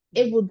area.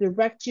 It will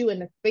direct you in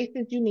the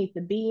spaces you need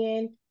to be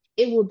in.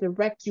 It will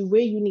direct you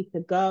where you need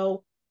to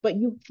go. But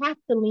you have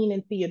to lean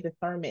into your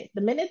discernment.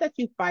 The minute that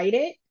you fight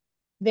it,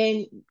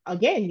 then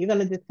again, you're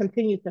gonna just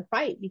continue to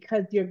fight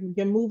because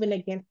you're moving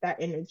against that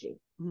energy.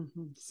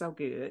 Mm-hmm. So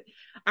good.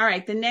 All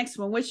right. The next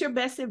one. What's your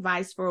best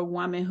advice for a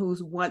woman who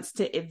wants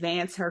to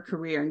advance her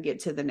career and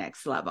get to the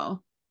next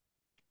level?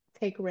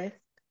 Take risks.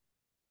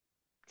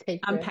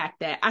 Take risks. Unpack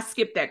that. I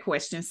skipped that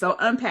question. So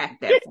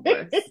unpack that for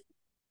us.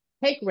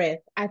 Take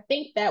risks. I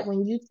think that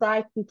when you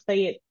try to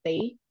play it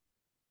safe,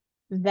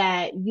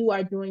 that you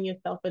are doing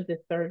yourself a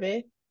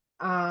disservice.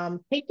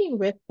 Taking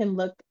risks can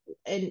look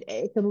and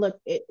it can look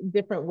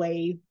different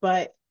ways,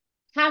 but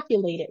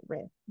calculated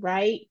risk,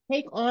 right?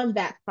 Take on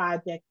that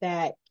project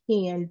that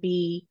can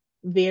be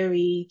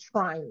very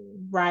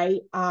trying,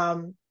 right? Take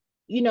on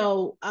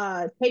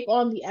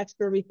the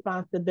extra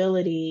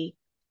responsibility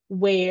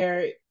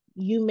where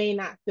you may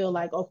not feel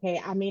like,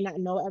 okay, I may not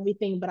know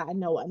everything, but I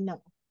know enough,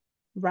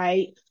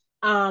 right?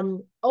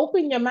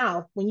 Open your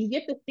mouth. When you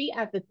get the seat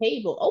at the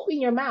table,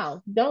 open your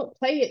mouth. Don't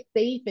play it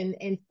safe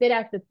and sit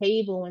at the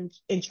table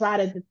and try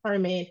to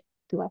determine,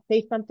 do I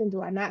say something?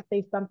 Do I not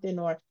say something?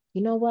 Or,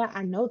 you know what?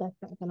 I know that's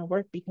not going to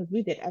work because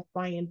we did X,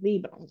 Y, and Z,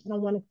 but I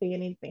don't want to say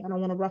anything. I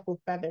don't want to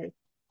ruffle feathers.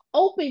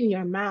 Open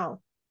your mouth,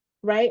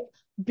 right?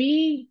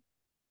 Be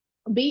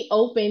be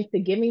open to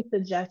giving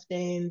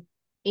suggestions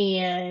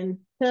and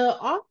to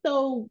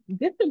also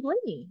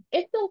disagree.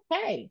 It's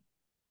okay.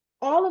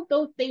 All of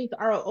those things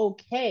are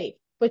okay,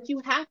 but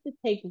you have to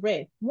take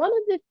risks. One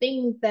of the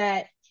things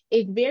that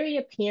is very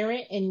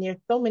apparent, and there's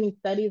so many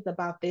studies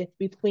about this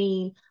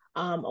between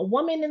a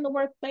woman in the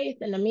workplace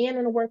and a man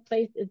in the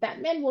workplace, is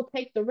that men will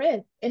take the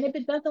risk. And if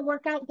it doesn't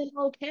work out, then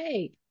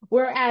okay.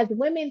 Whereas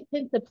women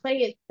tend to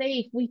play it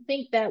safe. We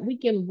think that we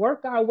can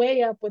work our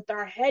way up with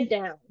our head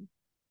down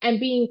and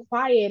being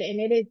quiet. And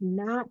it is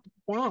not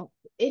that.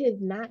 It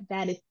is not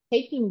that. It's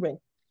taking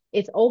risks.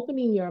 It's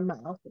opening your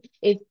mouth.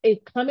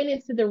 It's coming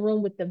into the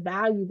room with the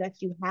value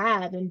that you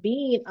have and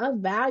being of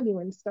value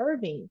and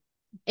serving.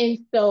 And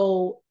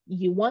so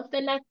you want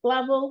the next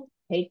level,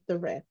 take the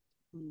risk.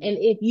 And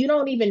if you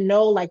don't even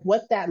know like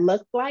what that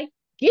looks like,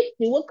 get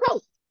you a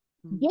coach.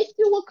 Get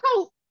you a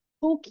coach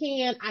who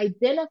can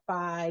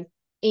identify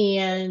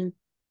and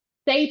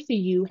say to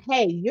you,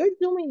 hey, you're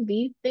doing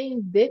these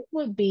things. This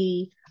would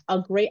be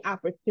a great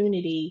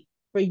opportunity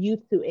for you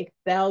to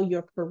excel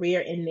your career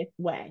in this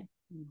way.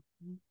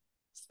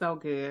 So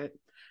good.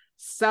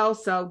 So,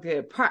 so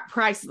good.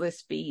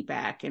 Priceless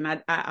feedback. And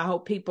I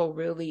hope people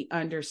really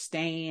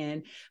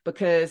understand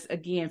because,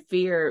 again,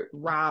 fear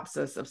robs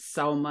us of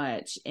so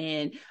much.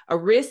 And a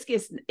risk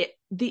is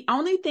the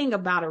only thing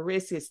about a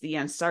risk is the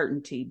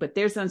uncertainty, but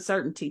there's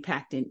uncertainty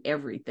packed in In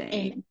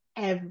everything.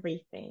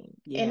 everything.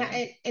 And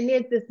Yeah. and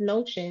there's this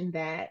notion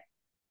that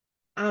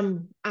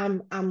I'm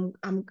I'm I'm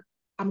I'm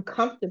I'm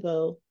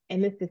comfortable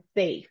and this is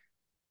safe.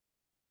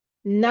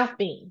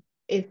 Nothing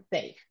is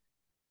safe.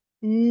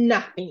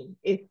 Nothing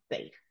is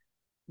safe.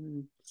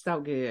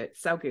 So good.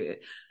 So good.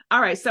 All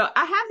right. So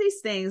I have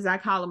these things, I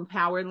call them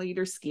power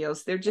leader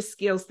skills. They're just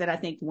skills that I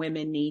think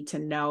women need to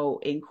know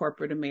in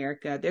corporate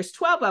America. There's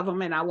 12 of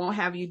them, and I won't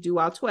have you do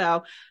all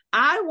 12.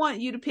 I want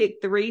you to pick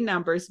three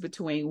numbers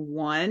between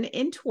 1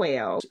 and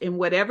 12. And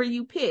whatever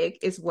you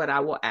pick is what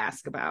I will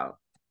ask about.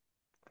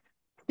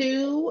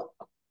 2,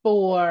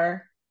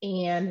 4,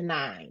 and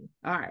 9.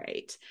 All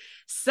right.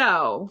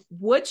 So,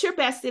 what's your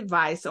best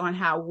advice on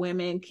how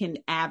women can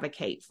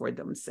advocate for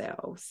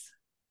themselves?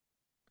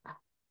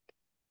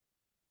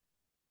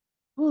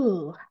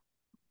 Ooh,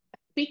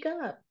 speak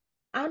up.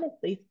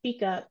 Honestly,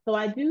 speak up. So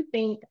I do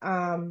think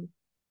one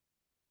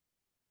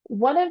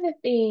of the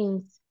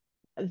things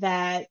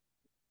that,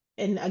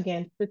 and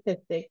again,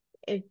 statistics,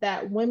 is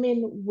that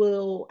women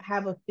will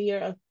have a fear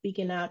of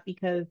speaking up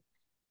because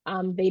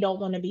they don't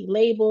want to be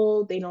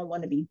labeled, they don't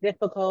want to be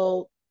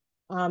difficult,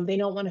 they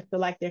don't want to feel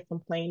like they're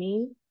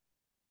complaining.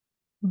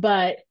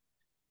 But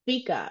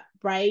speak up,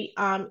 right?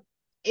 And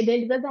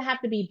it doesn't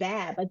have to be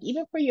bad. Like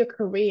even for your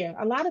career,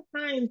 a lot of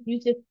times you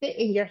just sit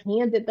and you're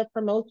handed the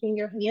promotion,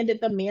 you're handed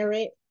the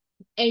merit,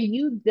 and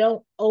you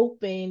don't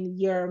open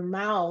your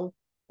mouth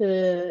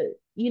to,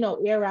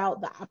 air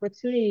out the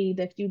opportunity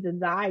that you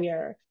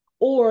desire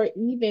or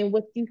even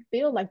what you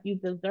feel like you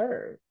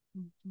deserve.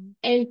 Mhm.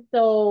 And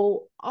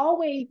so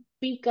always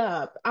speak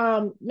up.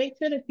 Make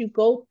sure that you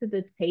go to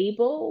the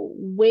table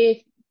with,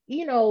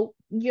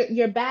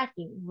 your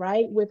backing,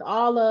 right? With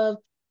all of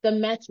the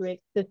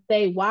metrics to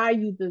say why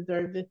you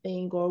deserve the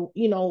thing or,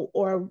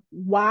 or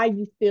why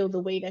you feel the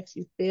way that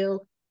you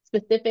feel,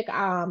 specific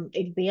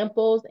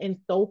examples and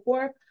so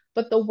forth.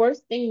 But the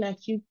worst thing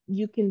that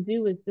you can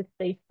do is just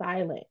stay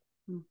silent.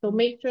 So Mhm.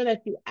 make sure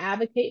that you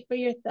advocate for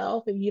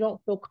yourself. If you don't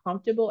feel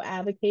comfortable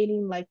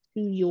advocating like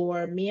to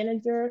your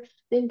manager,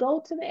 then go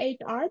to the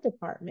HR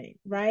department,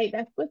 right?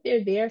 That's what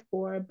they're there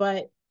for.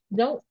 But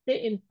don't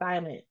sit in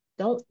silence.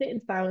 Don't sit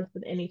in silence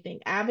with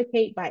anything.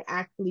 Advocate by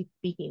actually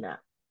speaking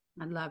up.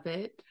 I love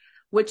it.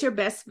 What's your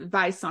best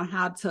advice on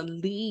how to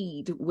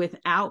lead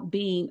without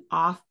being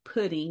off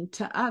putting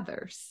to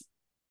others?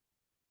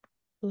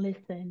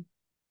 Listen,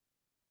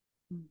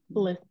 Mhm.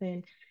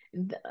 listen.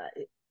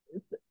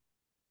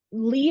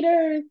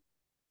 Leaders,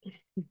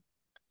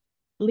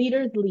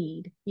 leaders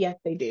lead. Yes,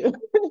 they do.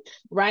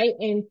 Right.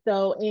 And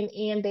so,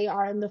 and they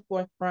are in the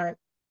forefront.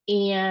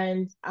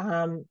 And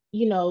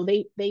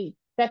they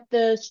set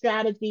the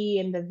strategy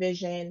and the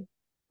vision.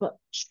 But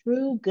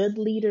true good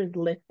leaders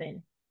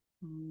listen.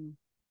 Mm.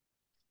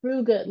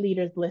 True good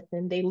leaders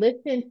listen. They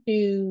listen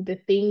to the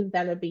things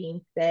that are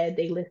being said.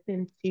 They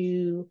listen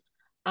to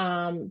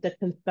the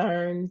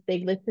concerns. They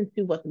listen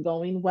to what's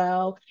going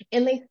well,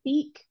 and they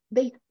seek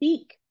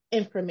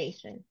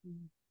information,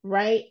 Mm.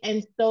 right?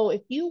 And so,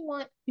 if you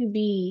want to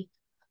be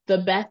the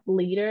best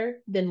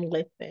leader, then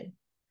listen.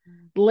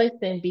 Mm.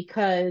 Listen,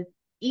 because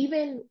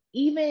even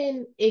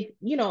if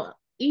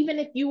even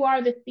if you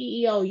are the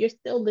CEO, you're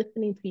still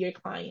listening to your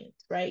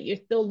clients, right? You're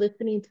still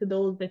listening to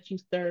those that you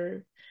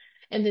serve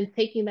and then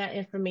taking that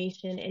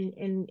information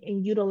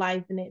and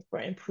utilizing it for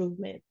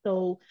improvement.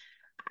 So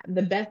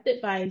the best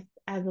advice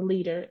as a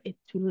leader is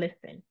to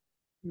listen.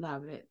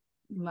 Love it.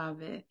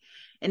 Love it.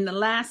 And the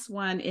last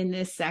one in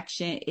this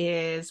section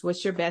is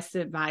what's your best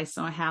advice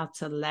on how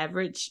to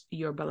leverage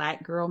your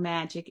Black girl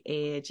magic,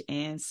 edge,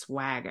 and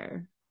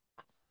swagger?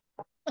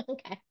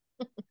 Okay.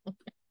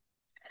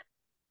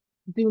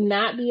 Do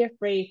not be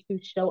afraid to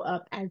show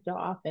up as your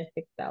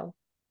authentic self.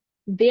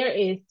 There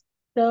is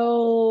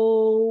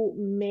so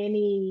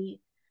many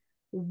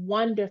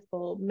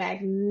wonderful,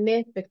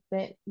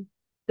 magnificent,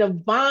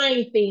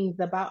 divine things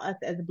about us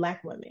as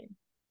Black women.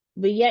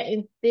 But yet,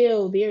 and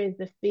still, there is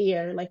a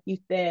fear, like you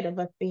said, of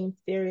us being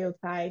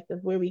stereotyped,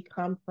 of where we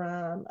come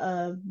from,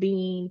 of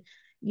being,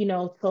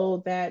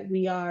 told that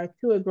we are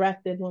too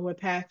aggressive when we're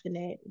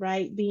passionate,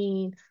 right?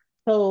 Being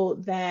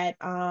told that,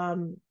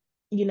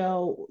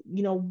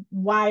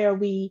 why are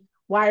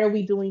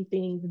we doing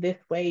things this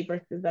way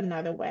versus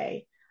another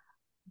way?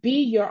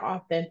 Be your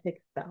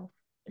authentic self.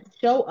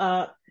 Show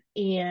up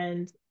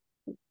and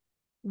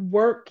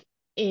work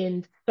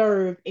and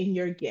serve in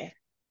your gift.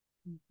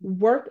 Mhm.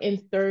 Work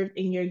and serve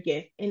in your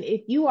gift. And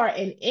if you are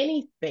in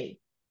any space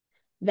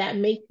that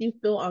makes you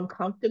feel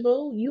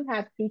uncomfortable, you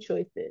have two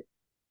choices.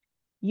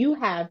 You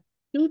have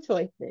two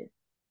choices.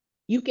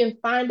 You can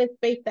find a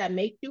space that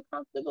makes you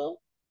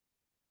comfortable,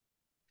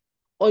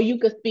 or you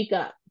could speak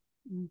up.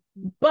 Mhm.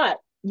 But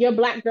your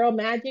Black girl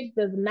magic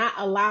does not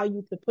allow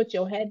you to put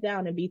your head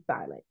down and be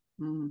silent.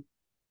 Mhm.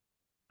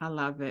 I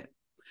love it.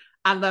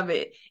 I love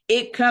it.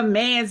 It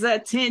commands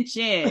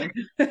attention.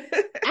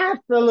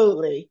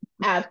 Absolutely.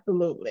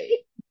 Absolutely.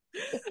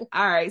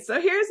 All right.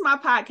 So here's my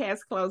podcast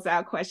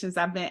closeout questions.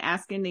 I've been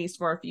asking these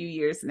for a few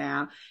years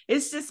now.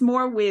 It's just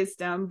more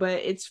wisdom,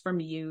 but it's from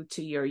you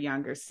to your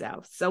younger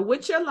self. So,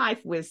 what's your life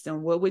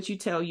wisdom? What would you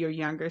tell your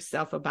younger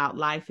self about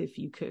life if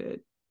you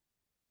could?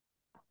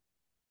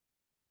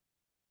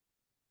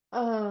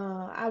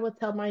 I would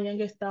tell my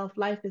younger self,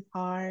 life is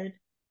hard.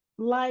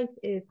 Life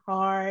is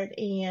hard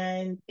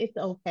and it's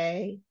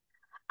okay.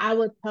 I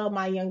would tell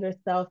my younger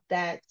self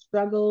that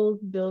struggles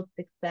build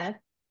success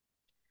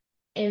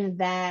and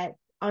that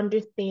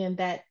understand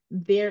that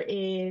there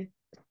is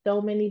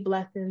so many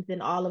blessings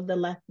in all of the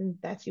lessons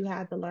that you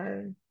had to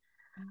learn.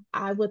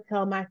 I would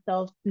tell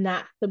myself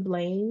not to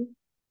blame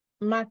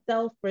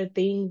myself for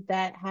things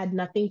that had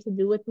nothing to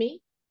do with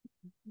me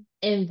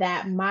and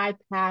that my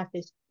path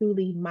is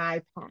truly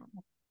my path.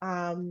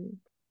 Um,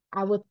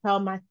 I would tell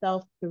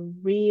myself to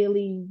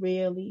really,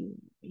 really,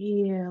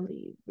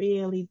 really,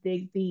 really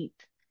dig deep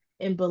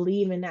and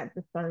believe in that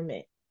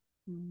discernment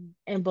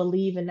and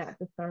believe in that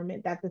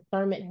discernment. That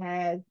discernment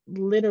has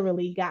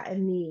literally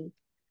gotten me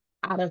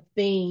out of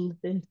things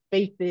and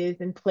spaces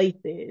and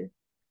places.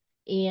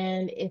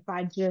 And if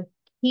I just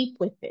keep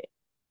with it,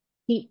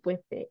 keep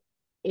with it,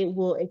 it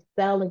will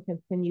excel and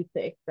continue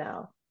to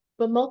excel.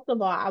 But most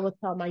of all, I would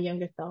tell my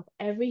younger self,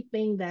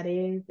 everything that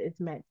is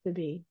meant to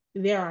be.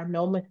 There are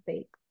no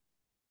mistakes.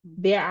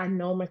 There are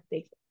no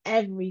mistakes.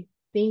 Every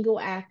single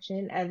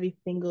action, every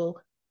single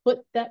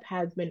footstep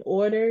has been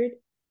ordered,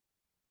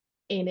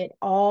 and it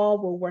all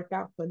will work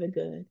out for the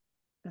good.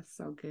 That's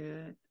so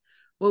good.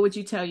 What would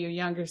you tell your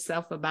younger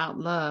self about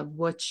love?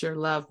 What's your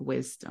love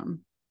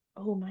wisdom?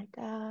 Oh my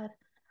God.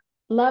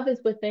 Love is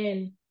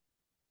within.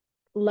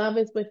 Love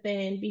is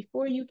within.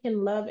 Before you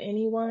can love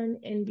anyone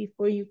and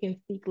before you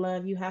can seek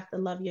love, you have to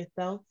love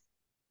yourself.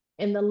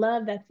 And the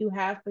love that you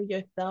have for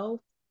yourself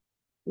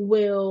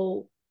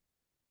will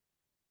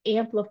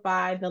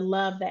amplify the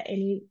love that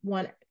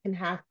anyone can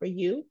have for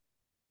you.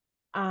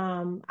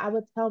 I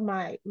would tell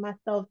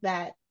myself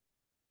that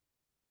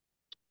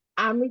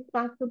I'm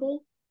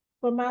responsible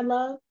for my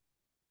love,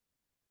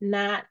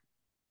 not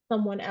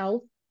someone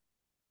else.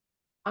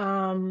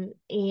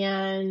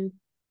 And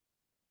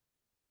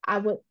I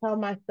would tell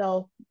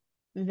myself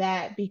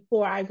that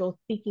before I go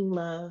seeking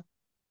love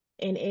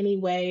in any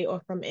way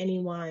or from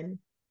anyone,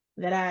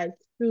 that I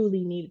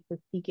truly need to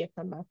seek it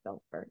from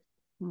myself first.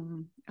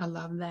 I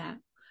love that.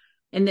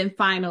 And then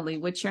finally,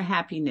 what's your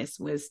happiness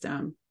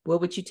wisdom? What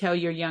would you tell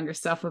your younger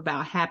self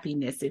about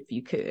happiness if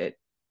you could?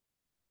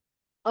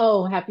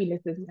 Oh,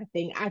 happiness is my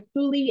thing. I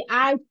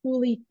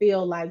truly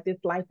feel like this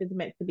life is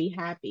meant to be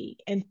happy.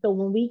 And so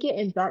when we get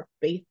in dark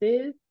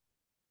spaces,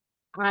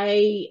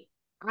 I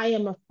I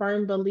am a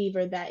firm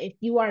believer that if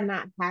you are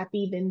not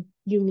happy, then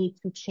you need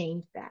to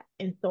change that.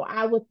 And so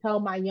I would tell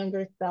my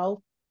younger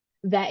self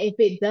that if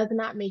it does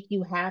not make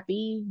you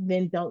happy,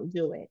 then don't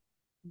do it.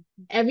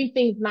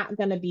 Everything's not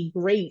going to be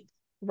great,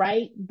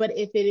 right? But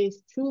if it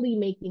is truly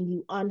making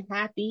you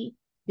unhappy,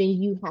 then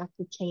you have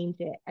to change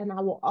it. And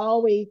I will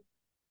always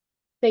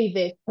say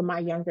this to my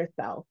younger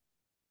self: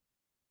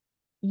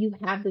 you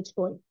have the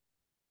choice.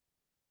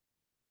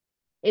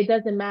 It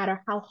doesn't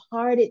matter how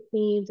hard it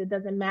seems, it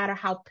doesn't matter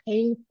how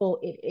painful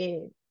it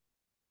is.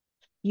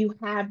 You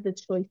have the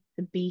choice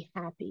to be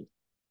happy.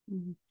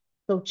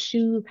 So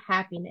choose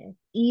happiness,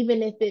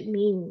 even if it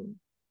means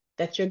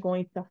that you're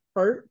going to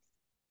hurt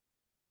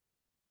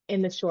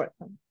in the short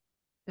term.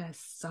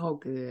 That's so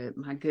good.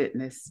 My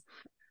goodness.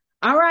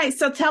 All right.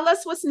 So tell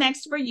us what's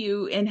next for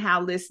you and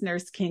how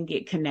listeners can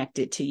get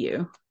connected to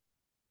you.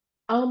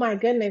 Oh my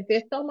goodness,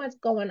 there's so much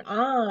going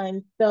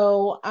on.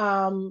 So,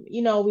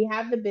 we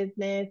have the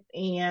business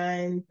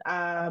and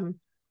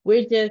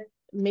we're just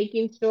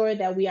making sure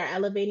that we are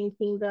elevating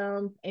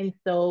kingdoms. And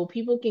so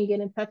people can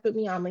get in touch with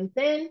me on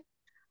LinkedIn,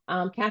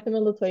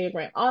 Catherine Latoya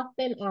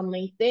Grant-Alston on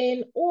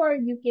LinkedIn, or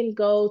you can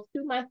go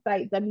to my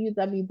site,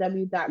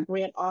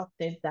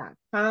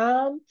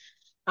 www.grant-alston.com.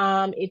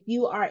 If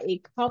you are a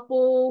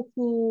couple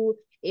who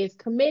is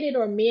committed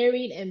or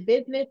married in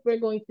business, we're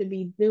going to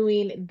be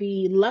doing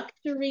the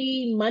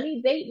luxury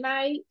money date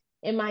night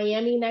in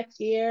Miami next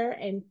year.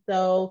 And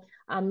so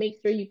make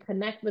sure you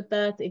connect with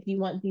us if you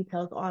want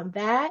details on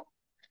that.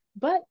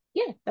 But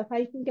yeah, that's how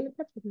you can get in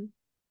touch with me.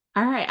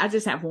 All right. I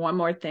just have one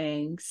more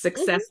thing. Mhm.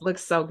 Success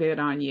looks so good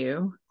on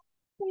you.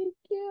 Thank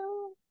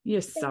you.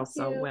 You're Thank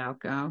so you.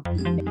 welcome.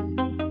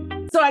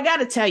 So I got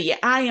to tell you,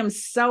 I am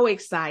so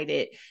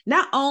excited,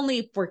 not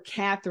only for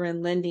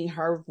Catherine lending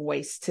her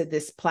voice to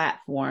this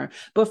platform,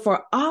 but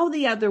for all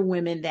the other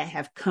women that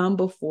have come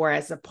before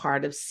as a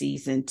part of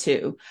season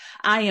 2.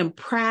 I am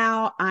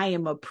proud, I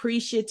am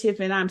appreciative,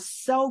 and I'm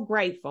so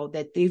grateful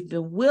that they've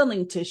been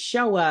willing to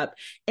show up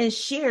and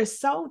share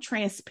so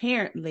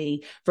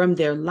transparently from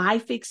their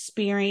life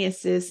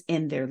experiences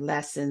and their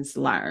lessons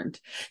learned.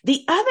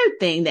 The other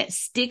thing that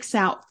sticks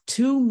out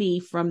to me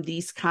from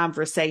these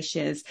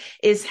conversations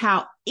is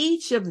how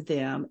each of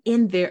them,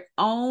 in their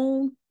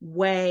own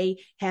way,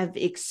 have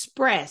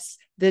expressed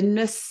the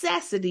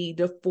necessity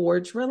to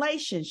forge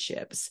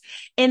relationships.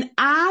 And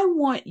I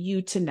want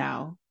you to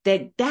know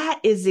that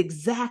that is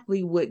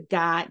exactly what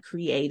God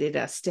created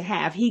us to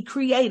have. He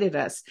created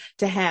us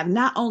to have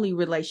not only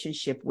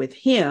relationship with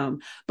him,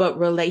 but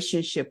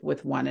relationship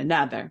with one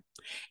another.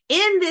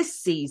 In this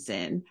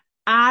season,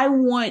 I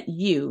want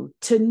you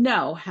to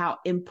know how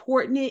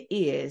important it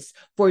is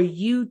for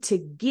you to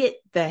get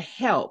the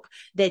help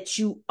that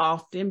you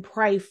often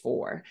pray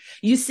for.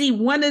 You see,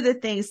 one of the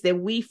things that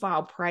we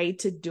fall prey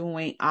to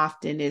doing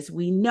often is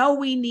we know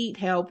we need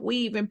help. We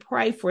even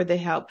pray for the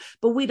help,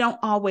 but we don't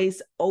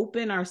always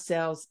open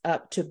ourselves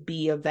up to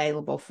be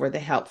available for the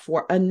help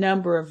for a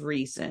number of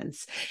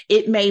reasons.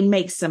 It may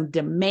make some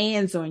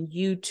demands on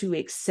you to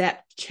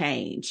accept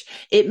change.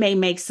 It may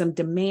make some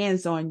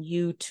demands on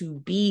you to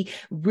be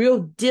real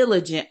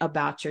diligent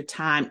about your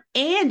time,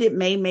 and it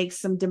may make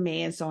some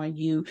demands on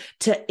you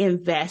to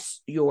invest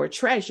your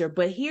treasure.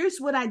 But here's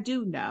what I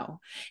do know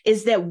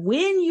is that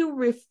when you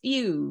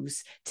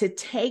refuse to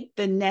take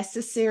the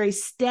necessary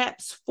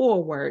steps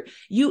forward,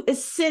 you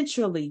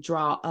essentially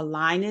draw a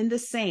line in the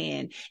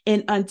sand.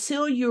 And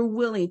until you're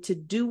willing to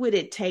do what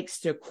it takes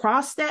to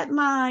cross that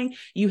line,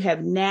 you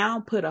have now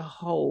put a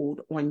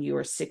hold on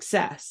your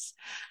success.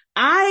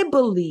 I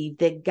believe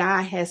that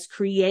God has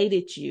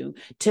created you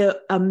to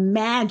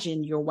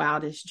imagine your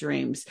wildest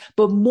dreams.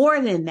 But more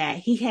than that,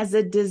 he has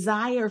a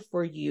desire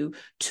for you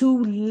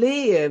to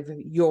live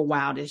your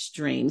wildest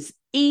dreams,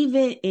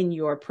 even in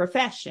your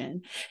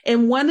profession.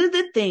 And one of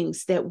the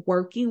things that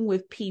working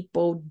with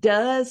people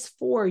does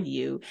for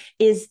you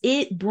is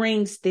it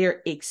brings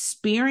their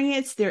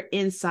experience, their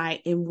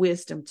insight, and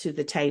wisdom to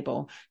the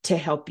table to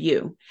help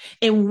you.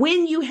 And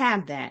when you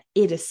have that,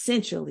 it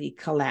essentially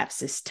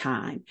collapses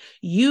time.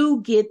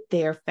 You get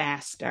there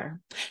faster.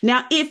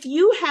 Now, if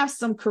you have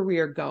some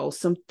career goals,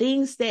 some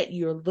things that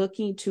you're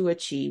looking to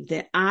achieve,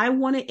 then I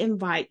want to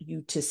invite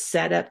you to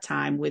set up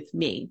time with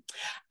me.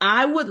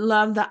 I would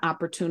love the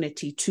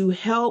opportunity to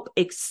help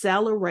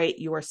accelerate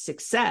your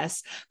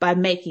success by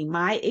making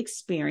my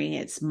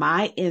experience,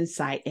 my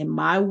insight, and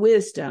my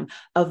wisdom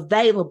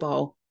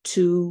available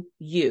to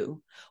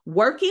you.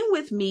 Working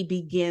with me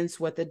begins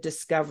with a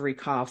discovery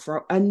call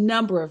for a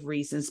number of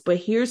reasons, but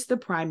here's the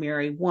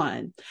primary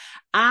one.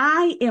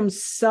 I am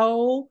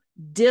so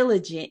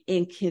diligent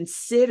and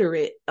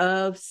considerate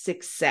of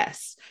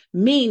success,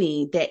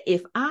 meaning that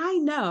if I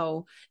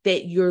know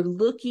that you're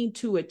looking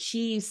to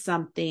achieve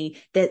something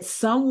that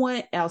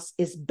someone else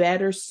is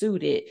better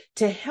suited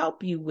to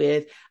help you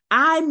with,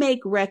 I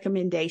make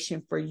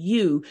recommendation for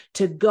you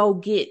to go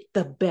get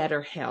the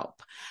better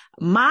help.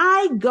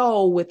 My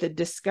goal with the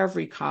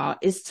discovery call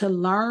is to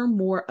learn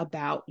more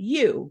about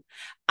you.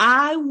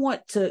 I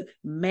want to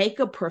make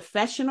a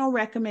professional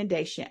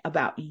recommendation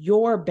about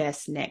your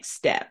best next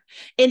step.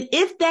 And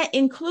if that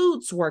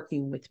includes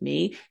working with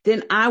me,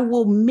 then I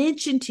will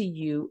mention to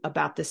you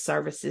about the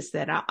services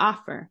that I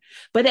offer.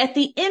 But at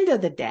the end of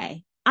the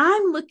day,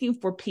 I'm looking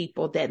for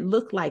people that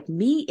look like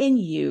me and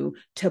you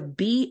to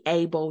be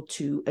able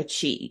to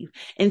achieve.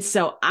 And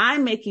so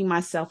I'm making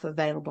myself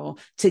available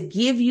to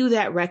give you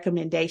that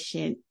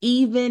recommendation,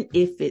 even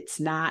if it's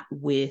not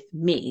with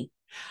me.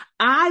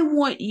 I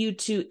want you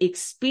to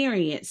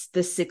experience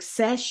the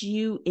success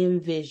you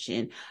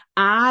envision.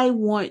 I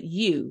want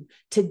you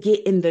to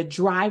get in the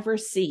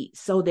driver's seat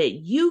so that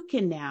you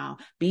can now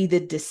be the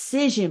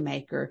decision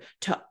maker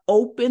to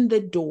open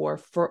the door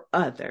for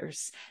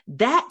others.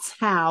 That's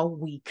how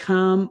we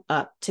come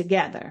up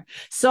together.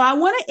 So I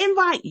want to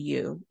invite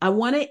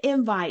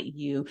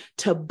you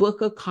to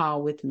book a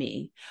call with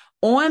me.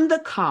 On the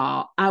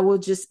call, I will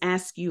just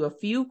ask you a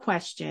few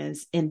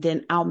questions and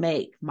then I'll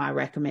make my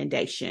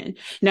recommendation.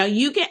 Now,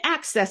 you can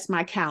access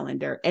my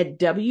calendar at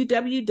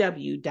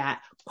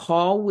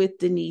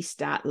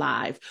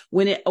www.callwithdenise.live.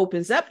 When it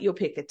opens up, you'll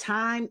pick a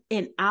time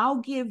and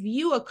I'll give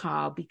you a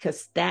call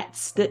because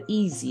that's the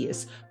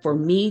easiest for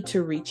me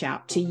to reach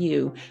out to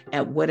you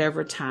at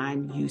whatever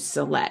time you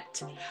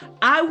select.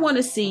 I want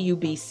to see you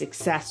be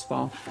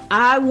successful.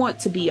 I want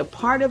to be a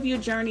part of your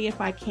journey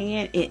if I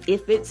can. And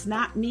if it's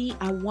not me,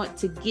 I want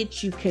to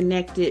get you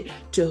connected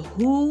to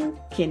who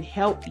can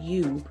help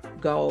you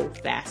go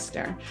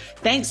faster.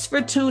 Thanks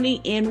for tuning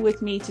in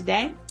with me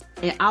today,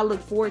 and I'll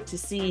look forward to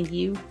seeing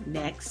you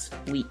next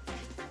week.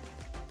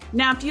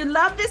 Now, if you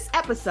love this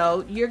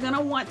episode, you're going to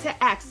want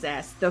to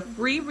access the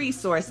free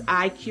resource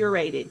I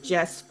curated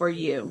just for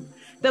you.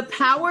 The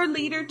Power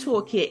Leader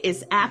Toolkit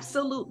is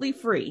absolutely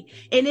free,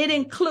 and it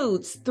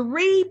includes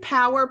 3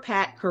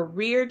 power-packed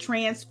career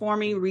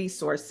transforming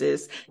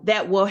resources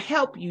that will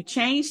help you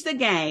change the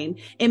game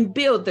and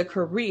build the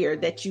career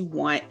that you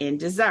want and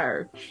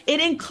deserve.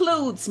 It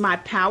includes my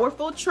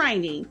powerful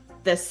training,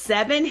 The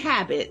 7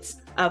 Habits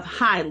of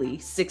Highly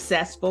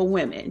Successful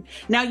Women.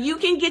 Now, you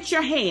can get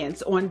your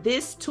hands on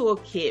this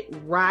toolkit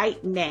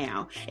right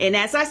now. And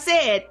as I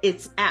said,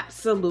 it's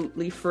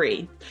absolutely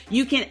free.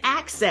 You can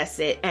access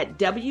it at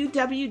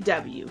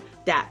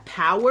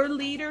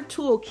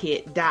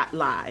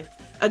www.powerleadertoolkit.live.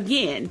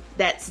 Again,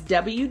 that's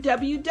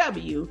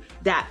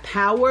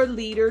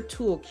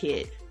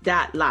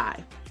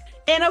www.powerleadertoolkit.live.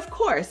 And of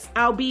course,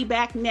 I'll be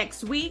back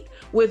next week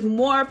with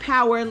more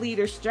power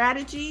leader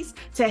strategies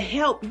to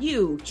help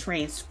you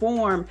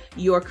transform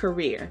your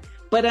career.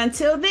 But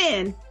until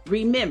then,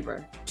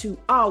 remember to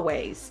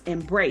always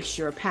embrace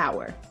your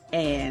power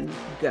and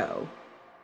go.